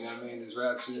 You know what I mean? This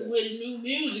rap shit. Where the new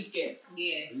music at?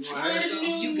 Yeah. You want to hear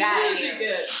something? You got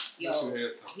it. Yo, Let you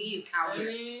hear something. He's out here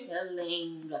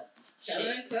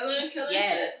killing. Killing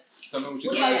Yes. Tell me what you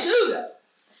What got. about you, though?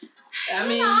 I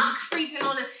mean, I'm creeping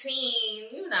on the scene,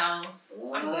 you know.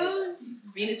 I'm good.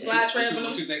 Venus What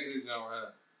flytrap. you think of this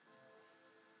genre?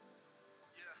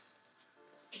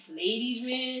 Ladies,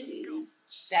 man.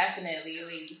 Definitely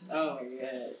ladies. Oh my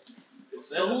god.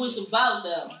 So who it's about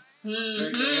though?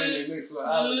 Drink the mix with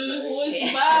Alevision. Who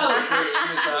it's about?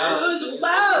 Who it's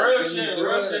about?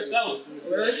 Real shit selling.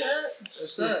 Real shit?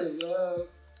 What's up?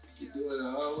 You do it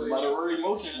always. Somebody real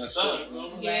emotion and stuff.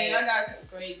 Yeah, I got some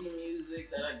crazy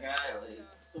music that I got, like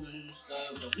some new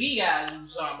stuff. But we gotta do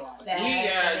something. We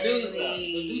gotta do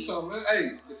something. Do something, man. Hey,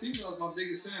 the female's my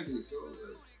biggest fan base, so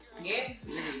Yeah.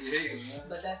 niggas be hating, man.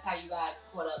 But that's how you got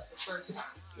caught up the first time.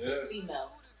 Yeah.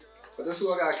 Females. But that's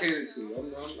who I got catered to.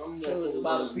 I'm more So it's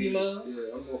about the female?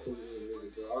 Yeah, I'm more for the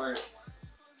music, bro. Alright.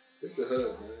 It's the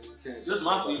hood, man. You can't Just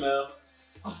my female.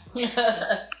 Yeah.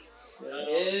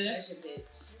 That's your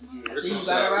bitch. Yeah, So you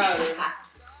got around it.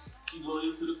 She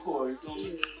loyal to the core, you feel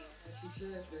me?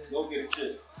 Go get a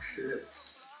chick.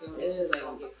 This shit like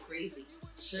gonna get crazy.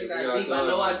 Shit got deep. I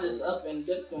know I just up and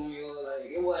dipped on you.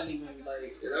 Like, it wasn't even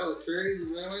like. Yeah, that was crazy,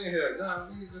 man. We ain't hear that. Nah,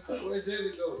 we just like, where's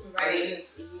Jada go? Right.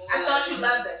 I thought you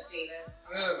loved us, Jada.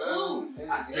 Yeah, man.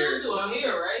 I still do. I'm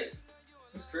here, right?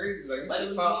 It's crazy. Like, But it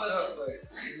it was just popped more up. Like,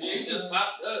 Yeah, it just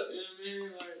popped up, you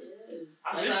know what I mean? Like,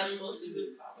 I That's how miss it's you. supposed to be.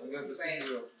 I got to see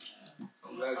you.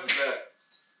 I'm glad you're back.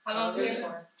 How long you been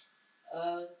for?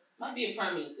 Might be a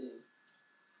permanent thing.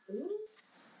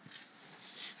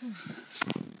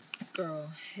 Girl,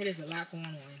 it is a lot going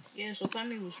on. Yeah, so tell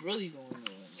me what's really going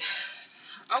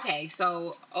on. Okay,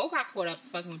 so O got caught up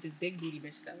fucking with this big booty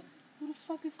bitch Stella. Who the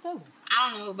fuck is Stella?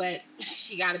 I don't know, but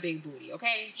she got a big booty,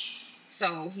 okay?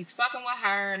 So he's fucking with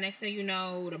her. Next thing you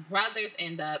know, the brothers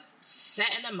end up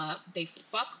setting him up. They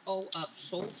fuck O up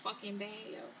so fucking bad,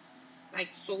 yo. Like,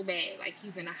 so bad. Like,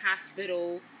 he's in a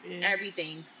hospital,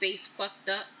 everything. Face fucked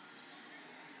up.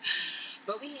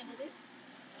 But we handled it.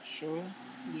 Sure.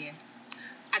 Yeah.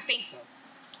 I think so.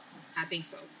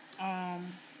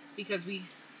 Because we...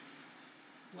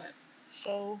 What?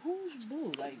 So, who's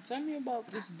Blue? Like, tell me about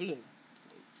this Blue.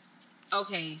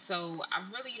 Okay, so I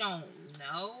really don't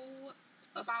know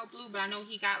about Blue, but I know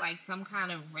he got, like, some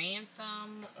kind of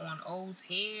ransom on O's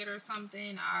head or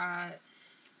something. I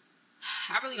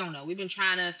really don't know. We've been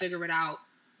trying to figure it out.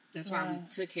 That's why we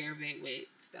took care of it with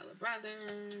Stella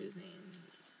Brothers and...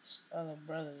 Stella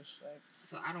Brothers, like...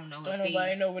 So I don't know Don't if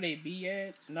nobody know where they be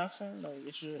at? Nothing? Like,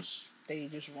 it's just... They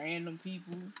just random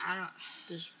people? I don't...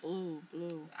 Just Blue.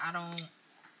 I don't...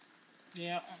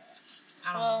 Yeah.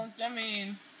 Well, I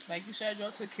mean, like you said,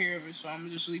 y'all took care of it, so I'm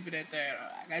gonna just leave it at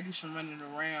that. I gotta do some running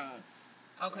around.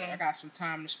 Okay. I got some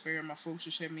time to spare. My folks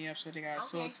just hit me up, so they gotta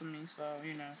talk to me, so,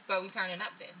 you know. So we turning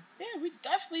up then? Yeah, we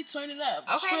definitely turning up.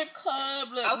 Okay. Strip club,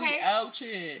 look, we out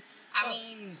here. I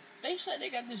mean... They said they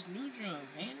got this new drum,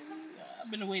 man. I've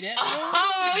been away that long.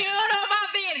 Oh, you don't know about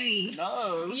Vanity?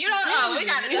 No. You don't know. We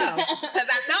gotta go. Because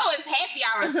I know it's happy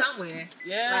hour somewhere.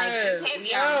 Yeah. Like, it's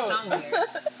happy hour somewhere.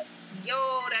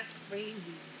 Yo, that's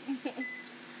crazy.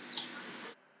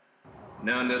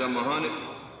 Now that I'm 100,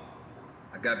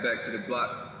 I got back to the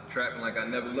block, trapping like I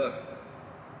never left.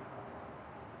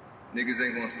 Niggas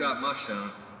ain't gonna stop my shine.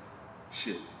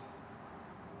 Shit.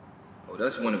 Oh,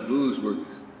 that's one of Blue's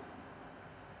workers.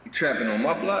 He trapping on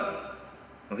my block?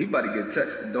 Oh, he about to get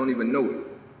touched and don't even know it.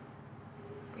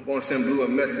 I'm gonna send Blue a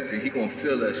message and he gonna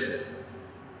feel that shit.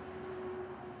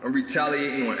 I'm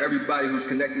retaliating on everybody who's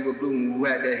connected with Blue and who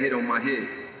had that hit on my head.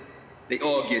 They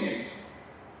all getting it.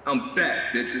 I'm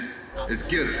back, bitches. Let's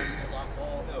get it.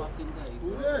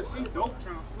 Who that? She dope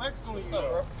trying to flex on you,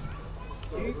 bro.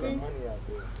 Easy?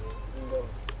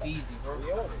 Easy, bro.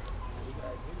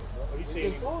 Oh, you seen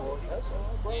it before? That's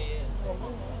all, bro. Your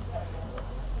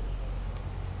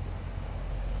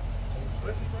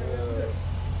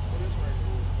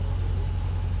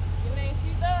name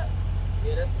Shottah?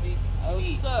 Yeah, that's me. Oh,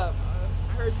 what's up?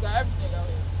 I heard you got everything out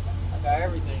here. I got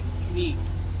everything you need.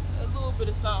 A little bit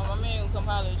of something. My man will come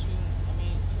holler at you. I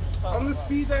mean, see what you're I'm talking gonna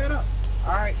speed that up.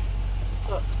 Alright.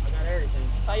 What's up? I got everything.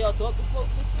 That's how y'all talk to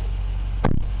folks and shit?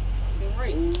 Been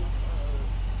right. Yeah, you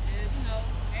know,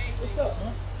 everything. What's up,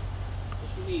 man? What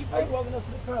you need, bro? Why you walking up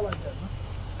to the car like that, man?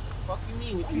 Fuck you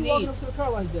mean? What Why you you walking need? up to the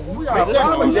car like that? We got are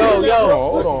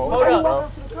hold on. Hold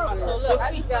up. So look,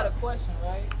 I just got a question,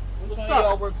 right? Which What's one of up?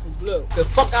 y'all work for Blue? The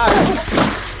fuck out of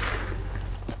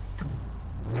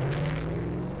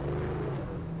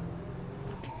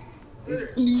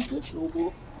here. Leave this, no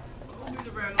boy.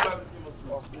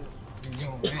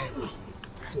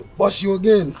 Bust you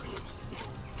again.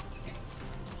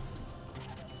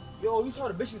 Yo, you saw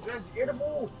the bitch who dressed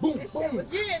irritable? Boom, That shit boom.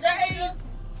 was, yeah, that ain't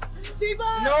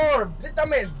C-Bud? No, this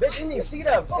dumbass bitch, you need to see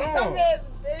that. Dumbass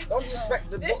bitch. Don't disrespect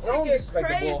the This Don't shit disrespect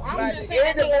gets the ball. crazy. I'm Like, just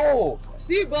saying irritable.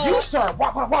 C-Bud. You start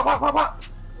wop, wop, wop, wop, wop, wop.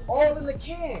 All in the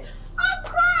can. I'm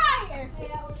crying.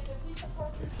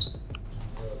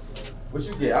 What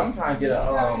you get? I'm trying to get a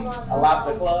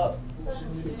lobster club.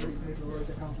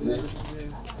 I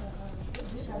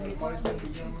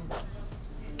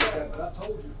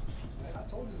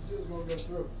told you this deal's gonna go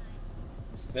through.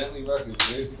 Bentley Records,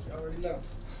 baby. You already know.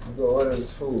 I'm gonna order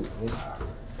this food, man.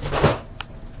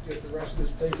 Get the rest of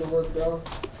this paperwork done.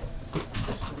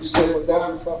 Sit it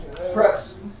down, fucking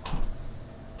press.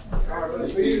 Alright,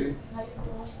 let's be easy.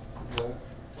 Yeah.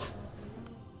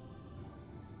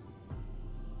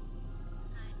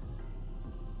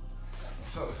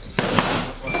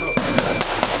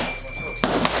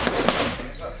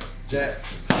 Jack,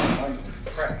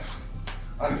 crack,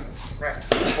 crack,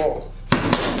 fall.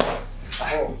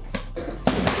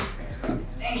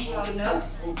 Ain't strong enough.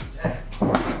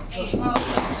 Ain't strong enough.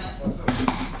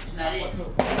 It's not it.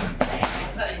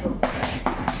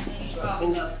 Ain't strong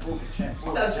enough.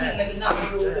 Stop sweet like a knock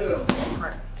little girl.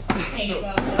 Ain't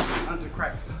strong enough. Under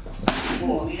crack.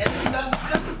 Come on, man.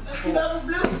 That's the double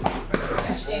blue.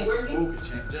 That shit ain't working.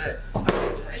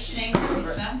 That shit ain't working,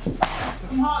 son.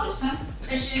 Come harder, son.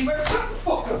 That shit ain't working.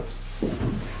 Fuck up.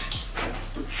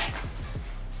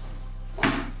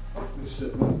 This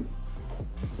shit, man.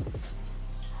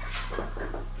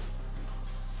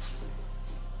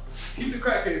 Keep the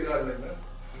crackheads out of there, man.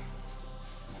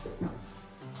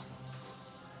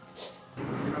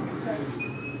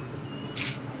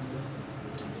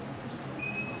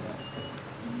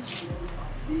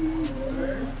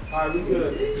 Alright, we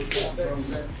good.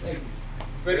 Thank you.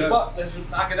 Ready, Buck? Let's just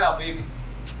knock it out, baby.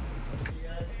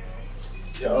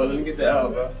 Yo, let me get the L,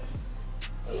 bro.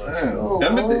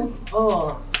 Himothy.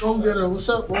 Oh, GoGetter, what's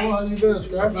up, boy? How you been,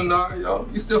 Strand? Nah, yo,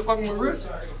 you still fucking with Rich?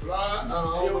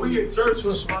 We get church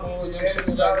with some, you know what I'm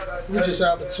saying? Like, we just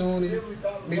opportunity,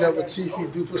 meet up with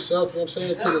Teffy, do for self, you know what I'm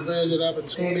saying? Take advantage of the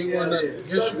opportunity, wasn't nothing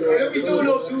against you, you know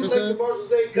what I'm saying?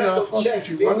 You know, I fuck with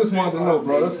you, bro. I just wanted to know,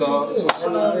 bro, that's all. Yeah, I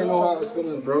didn't know how I was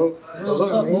feeling, bro. Real Look,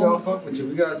 tough, we man. gotta fuck with you.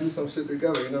 We gotta do some shit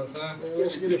together, you know what I'm saying? Man,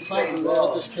 let's get it poppin', man.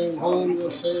 I just came home, you know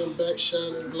what I'm saying? Back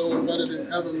shining, glowing better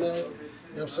than ever, man.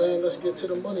 You know what I'm saying? Let's get to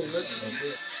the money, man.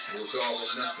 It's all or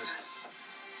nothing.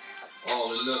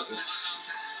 All or nothing.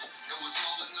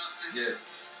 Yeah.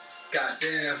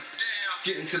 Goddamn.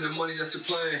 Getting to the money, that's the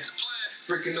plan.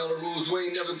 Breaking all the rules, we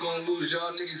ain't never gonna lose.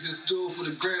 Y'all niggas just do it for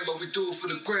the gram, but we do it for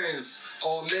the grams.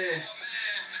 Oh man.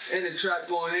 And the trap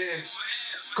going in.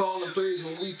 Calling plays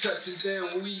when we touch it down.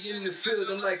 When we in the field,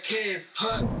 I'm like, Cam,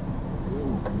 huh?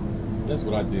 That's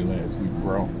what I did last week,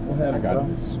 bro. I got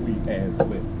this sweet ass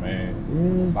lip,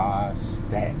 man. 5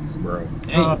 stacks, bro.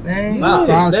 Dang.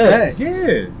 5 stacks?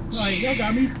 Yeah. Like, y'all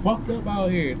got me fucked up out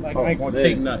here. Like, I ain't gonna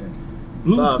take nothing.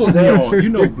 Blue 5 put me stacks. on. You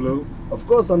know Blue. Of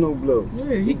course I know Blue.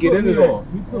 Yeah, he get into that.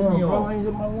 He put me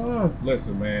on.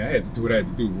 Listen, man, I had to do what I had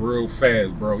to do real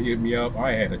fast, bro. He hit me up.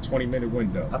 I had a 20-minute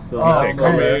window. He said,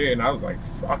 come in, and I was like,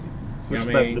 fuck it. You know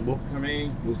what I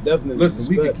mean? It was definitely listen,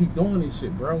 we respect. can keep doing this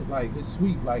shit, bro. Like, it's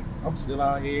sweet. Like, I'm still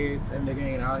out here. That nigga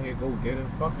ain't out here. Go get it.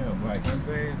 Fuck him. Like, you know what I'm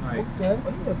saying? Like, Okay,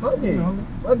 yeah, fuck it.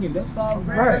 Fuck it, that's $5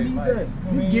 grand. I need like, that.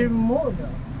 I mean, You give him more now.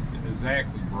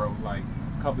 Exactly, bro. Like,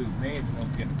 cover his names and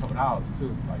then get a couple hours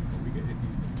too, like so we can hit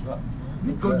these niggas up.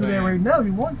 You go do that right now if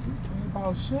you want to. Ain't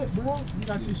about shit, bro. You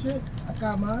got your shit. I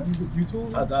got mine. You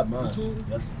too? I got mine. You too?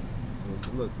 Yes.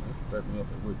 Look, man, wrap me up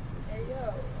at work. Hey,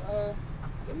 yo,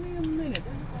 give me a minute.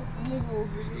 That nigga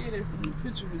over here that's in the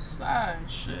picture with side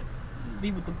and shit.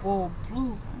 Be with the ball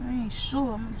blue. I ain't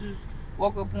sure. I'm gonna just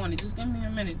walk up on it. Just give me a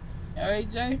minute. All right,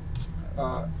 Jay?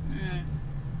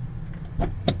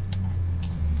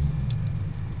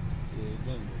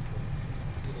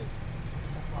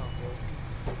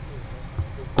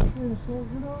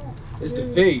 It's the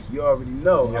beat, you already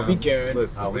know. I'll be carrying.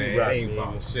 Listen, man, I ain't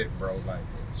about shit, bro. Like,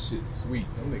 shit sweet.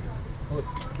 Them niggas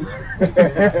pussy.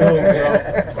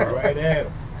 Right at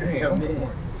him. Damn,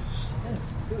 man.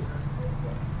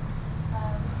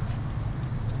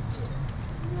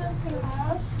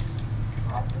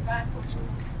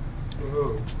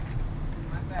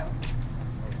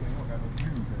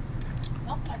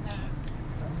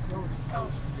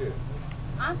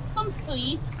 Something to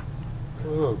eat.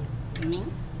 Cool. Me?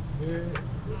 Yeah. I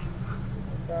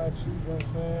got you, know what I'm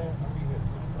saying? I mean,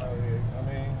 it's out here. I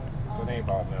mean, it ain't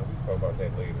about now. We talk about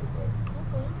that later, but.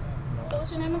 Okay. So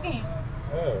what's your name again?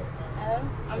 Yeah.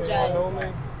 I'm You Jada. know me?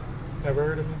 Never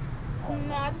heard of me?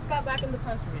 No, I just got back in the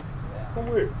country. So. From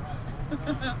where?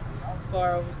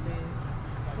 Far overseas.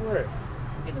 Where?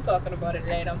 We get to talking about it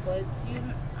later, but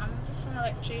I'm just trying to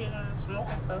like chill and smoke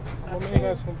and stuff. Well, man, you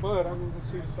got some bud. I'll go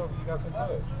see something. You got some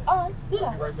bud. Oh, yeah.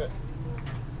 I'll be right back.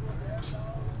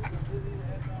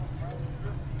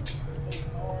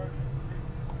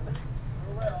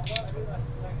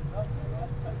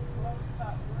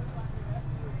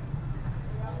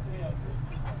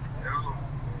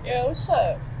 Yeah, what's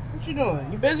up? What you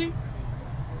doing? You busy?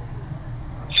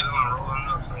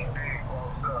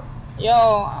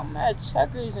 Yo, I'm at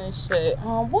Checkers and shit.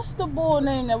 What's the boy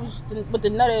name that was with the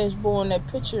nut ass boy in that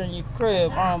picture in your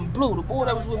crib? Blue, the boy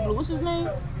that was with Blue. What's his name?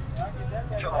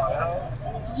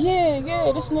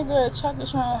 Yeah, this nigga at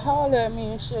Checkers trying to holler at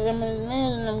me and shit. I mean, his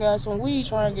man and them got some weed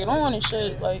trying to get on and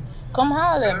shit. Like, come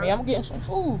holler at me. I'm getting some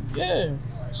food. Yeah,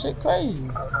 shit crazy.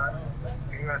 You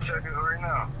got Checkers right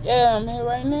now? Yeah, I'm here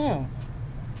right now.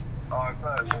 Alright,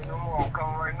 fast. No more. I'm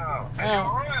coming right now. Hey,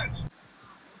 yo, Reg!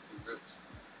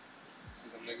 See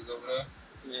them niggas over there?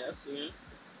 Yeah, I see him.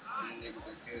 Them niggas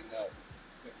that kidnapped,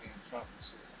 put me in Trump and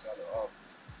shit. Got it off.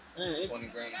 Hey, 20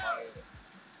 grand in my head.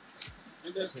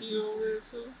 ain't that ski over there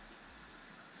too?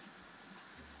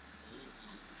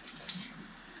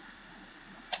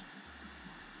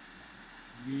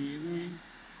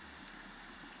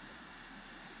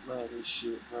 Love this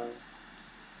shit, bro.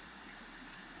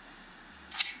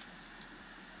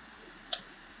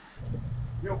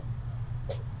 Yo.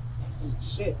 Oh,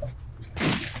 shit.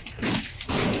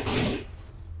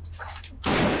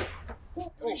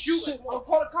 Oh, shoot it.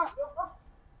 Call the cop.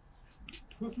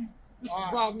 Pussy. This is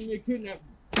Bob and they kidnapped me.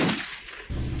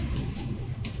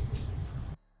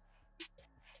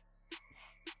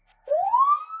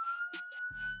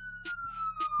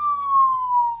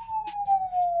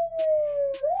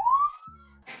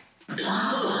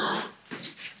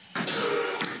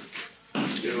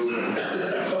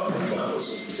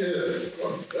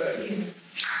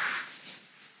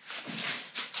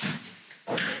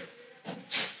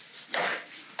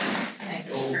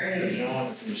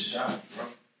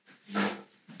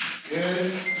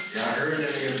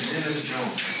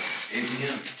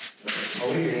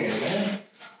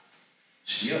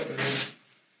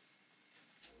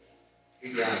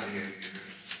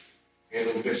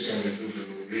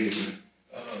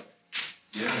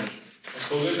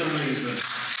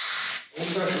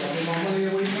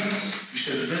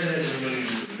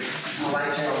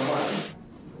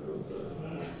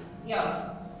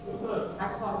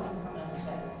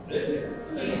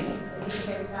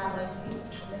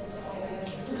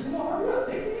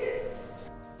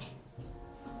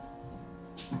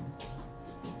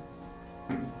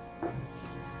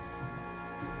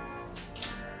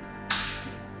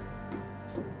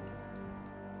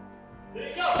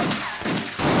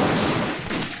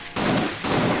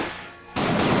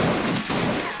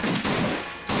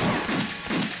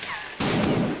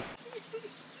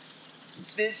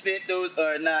 Spit, those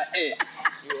are not it.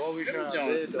 You always trying to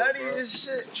bid, though, nutty bro. as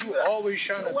shit. You always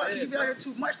trying to what? bid, You be out here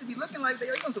too much to be looking like that.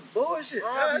 Yo, you on some bullshit.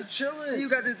 Bro, cuz. I be chilling. You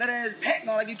got that ass pack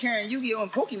on like you carrying Yu-Gi-Oh!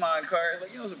 And Pokemon cards.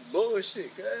 Like, you on some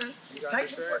bullshit, cuz. You got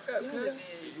Tighten the the shirt? fuck up, cuz.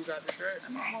 You got the shirt?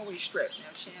 I'm always strapped, you know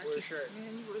what I'm saying? Where's shirt?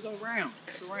 Man, you was around.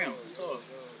 It's around. It's all.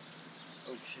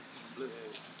 Oh, shit. Blue.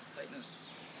 Tighten up.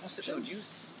 Don't sip no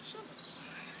juice. Shut up.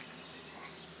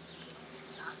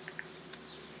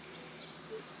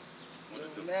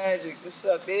 Magic, what's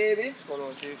up, baby? What's going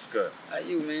on, Chief? What's good? How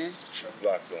you, man? I'm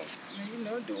blocked on. Man, you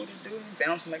know, do what it do.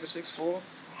 Bouncing like a 6'4".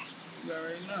 You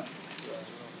already know.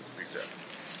 Big that.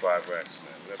 It's 5 racks,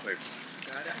 man. We gotta pay for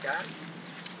it. Got it, I got it.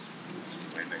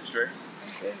 Anything straight?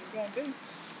 That's what it's gonna be.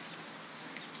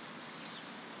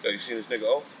 Yo, you seen this nigga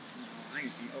O? No, I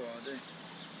ain't seen O all day.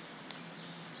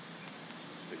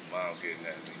 This nigga mom getting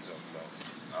at me talking about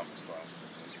I'm responsible.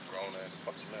 When you grown ass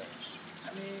fucking man. I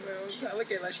mean, bro, you gotta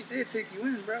look at it like she did take you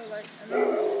in, bro. Like, I mean,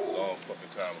 long fucking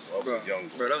time ago. I was young.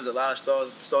 Bro, that was a lot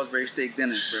of Salisbury steak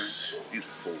dinners, bro. You's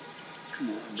a fool.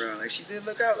 Come on, bro. Like, she did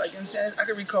look out. Like, you know what I'm saying? I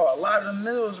can recall a lot of the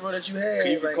meals, bro, that you had.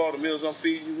 Can you like, recall the meals I'm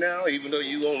feeding you now, even though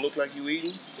you don't look like you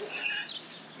eating?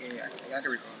 Yeah, I can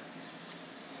recall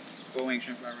that. 4 wing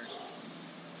shrimp fry rice.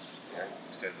 Yeah,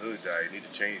 it's that hood diet. You need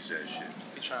to change that shit.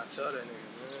 You trying to tell that nigga,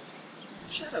 man.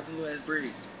 Shut up, little ass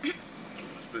breed.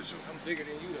 I'm bigger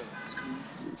than you, though. It's cool.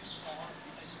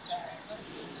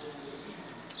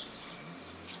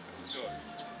 Sure.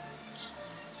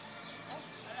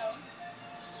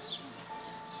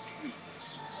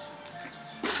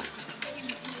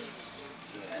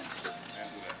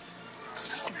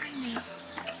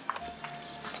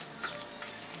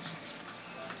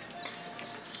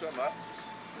 What's up, man?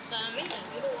 También,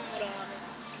 yo lo vamos a grabar.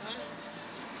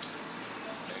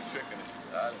 Ain't tricking it.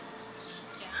 Got it.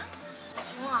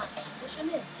 What? What's your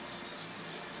name?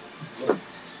 Look.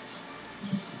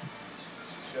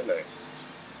 What's your name?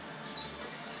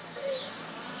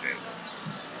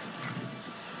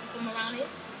 From around here?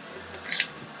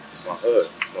 It's my hood.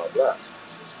 It's my block.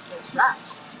 You're black. Black.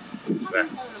 How do you own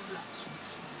a block?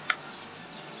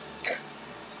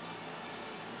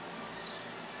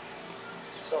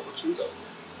 What's up with you, though?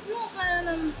 You know,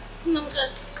 fine,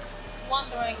 just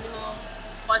wondering,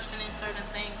 questioning certain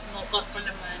things, good friend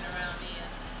of mine around here.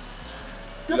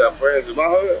 You got friends in my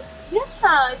hood? Yeah,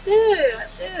 I do.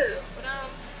 But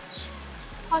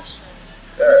question.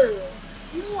 Yeah.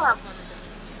 You know what I want to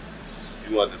do?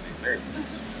 You want to be me?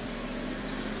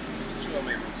 What you want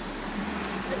me to do?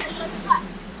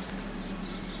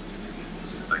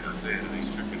 Like I said, it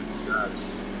ain't tricking if you got it.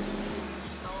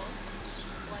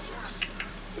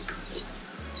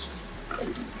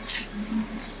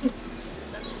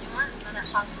 That's what you want? Not that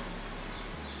possible.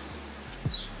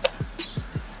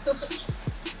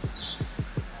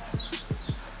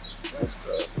 That's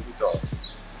good. What we talking?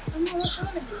 I don't know what you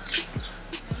want to do.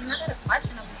 I got a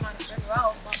question I've been trying to figure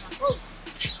out about my vote.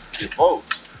 Your vote?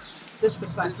 This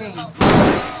was my thing.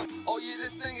 Oh yeah,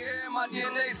 this thing here, my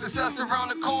DNA, success around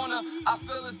the corner. I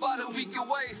feel it's about a week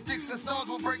away. Sticks and stones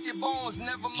will break your bones.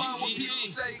 Never mind what people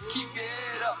say. Keep your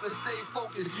head up and stay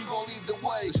focused. You gon' lead the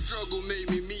way. The struggle made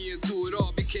me and through it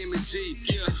all became a G.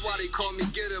 That's why they call me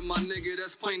Getter, my nigga.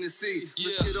 That's plain to see.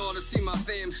 Risk it all to see my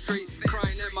fam straight.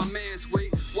 Crying at my man's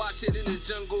weight. Watch it in the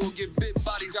jungle, get bit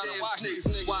by these damn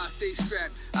snakes. Why I stay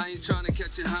strapped? I ain't trying to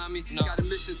catch it, homie. Got a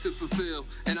mission to fulfill,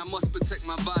 and I must protect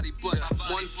my body. But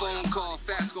one phone call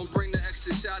fast gon' bring the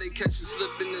extra shot. They catch you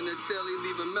slipping in the telly,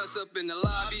 leave a mess up in the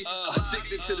lobby.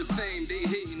 Addicted to the fame, they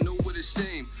hating, know what a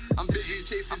shame. I'm busy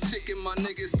chasing chicken, my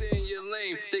niggas stay in your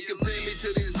lane. They compare me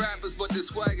to these rappers, but the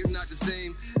swag is not the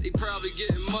same. They probably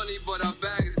getting money, but our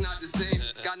bag is not the same.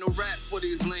 Got no rap for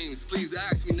these lames, please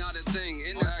ask me not a thing.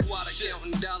 And that's why they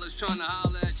counting dollars trying to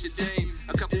holler at your dame.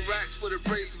 A couple racks for the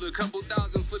bracelet, a couple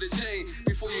thousand for the chain.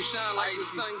 Before you shine like the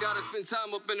sun, gotta spend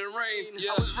time up in the rain.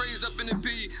 I was raised up in the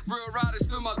P, real riders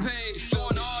feel my pain.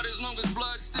 Going hard as long as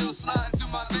blood still sliding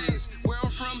through my veins. Where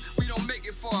I'm from, we don't make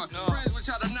it far. Friends will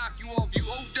try to knock you off, you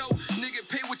old dope. Nigga,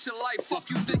 pay with your life, fuck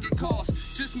you think it costs.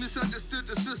 Just misunderstood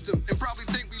the system and probably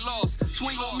think we lost.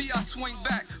 Swing on me, I swing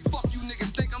back. Fuck you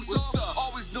niggas think I'm soft.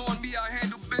 Always doing me, I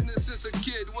handle business since a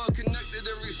kid. Well connected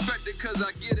and respected cause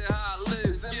I get it how I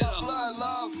live. It's in my blood,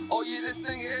 love. Oh yeah, this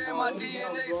thing here, my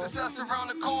DNA, success around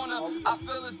the corner. I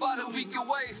feel it's about a week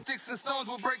away. Sticks and stones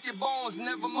will break your bones.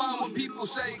 Never mind what people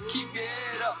say. Keep your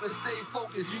head up and stay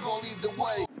focused. You gon' lead the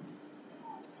way.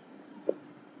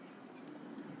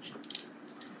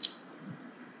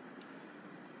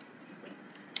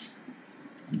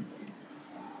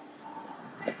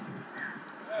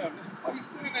 Why you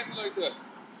staring at me like that?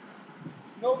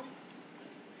 No.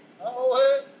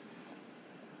 Oh, head.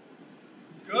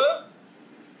 Good?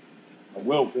 I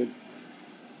will, bitch.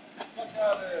 Fuck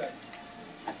out of there.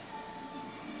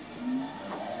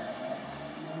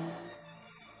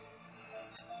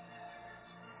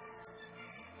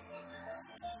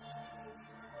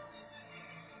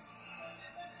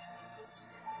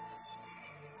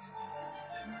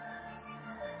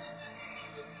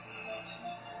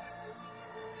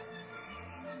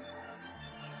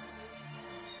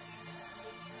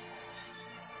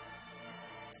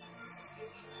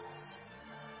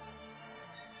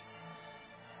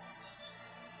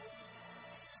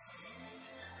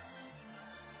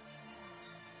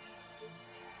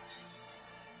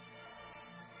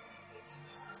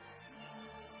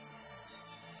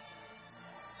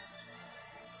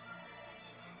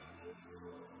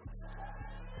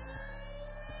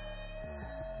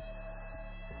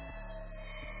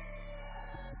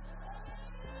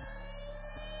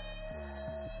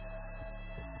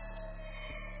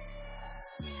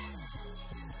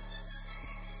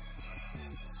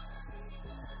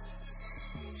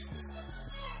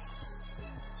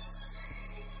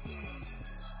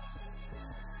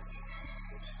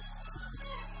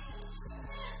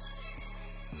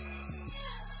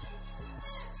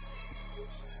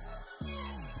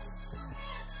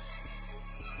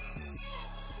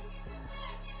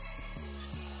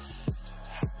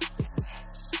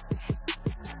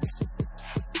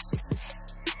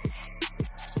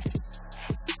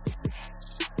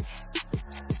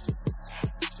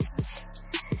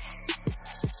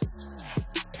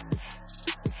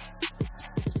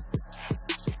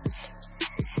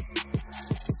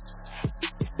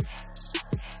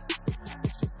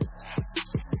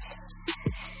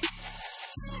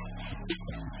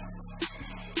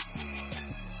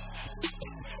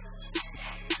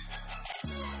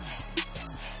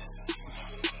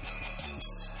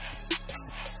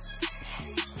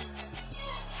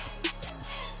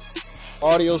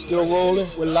 Audio still rolling.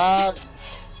 We're live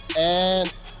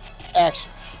and action.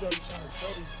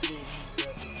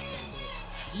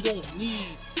 You don't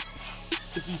need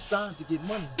to be signed to get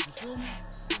money. You feel me?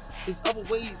 There's other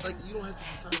ways, like you don't have to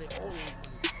be signed at all.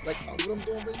 Like what I'm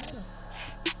doing right now.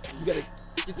 You gotta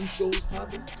get them shows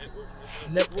popping,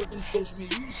 networking, social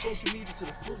media. Use social media to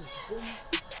the fullest. You feel me?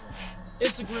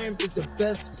 Instagram is the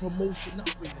best promotion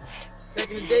out right now. Back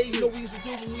in the day, you know what we used to do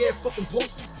when we had fucking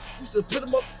posters? We used to put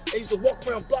them up and used to walk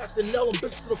around blocks and nail them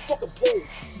bitches to the fucking pole.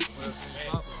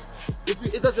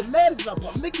 It doesn't matter if you're not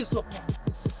pop, make yourself pop.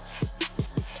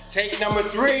 Take number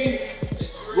 3,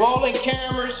 rolling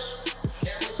cameras.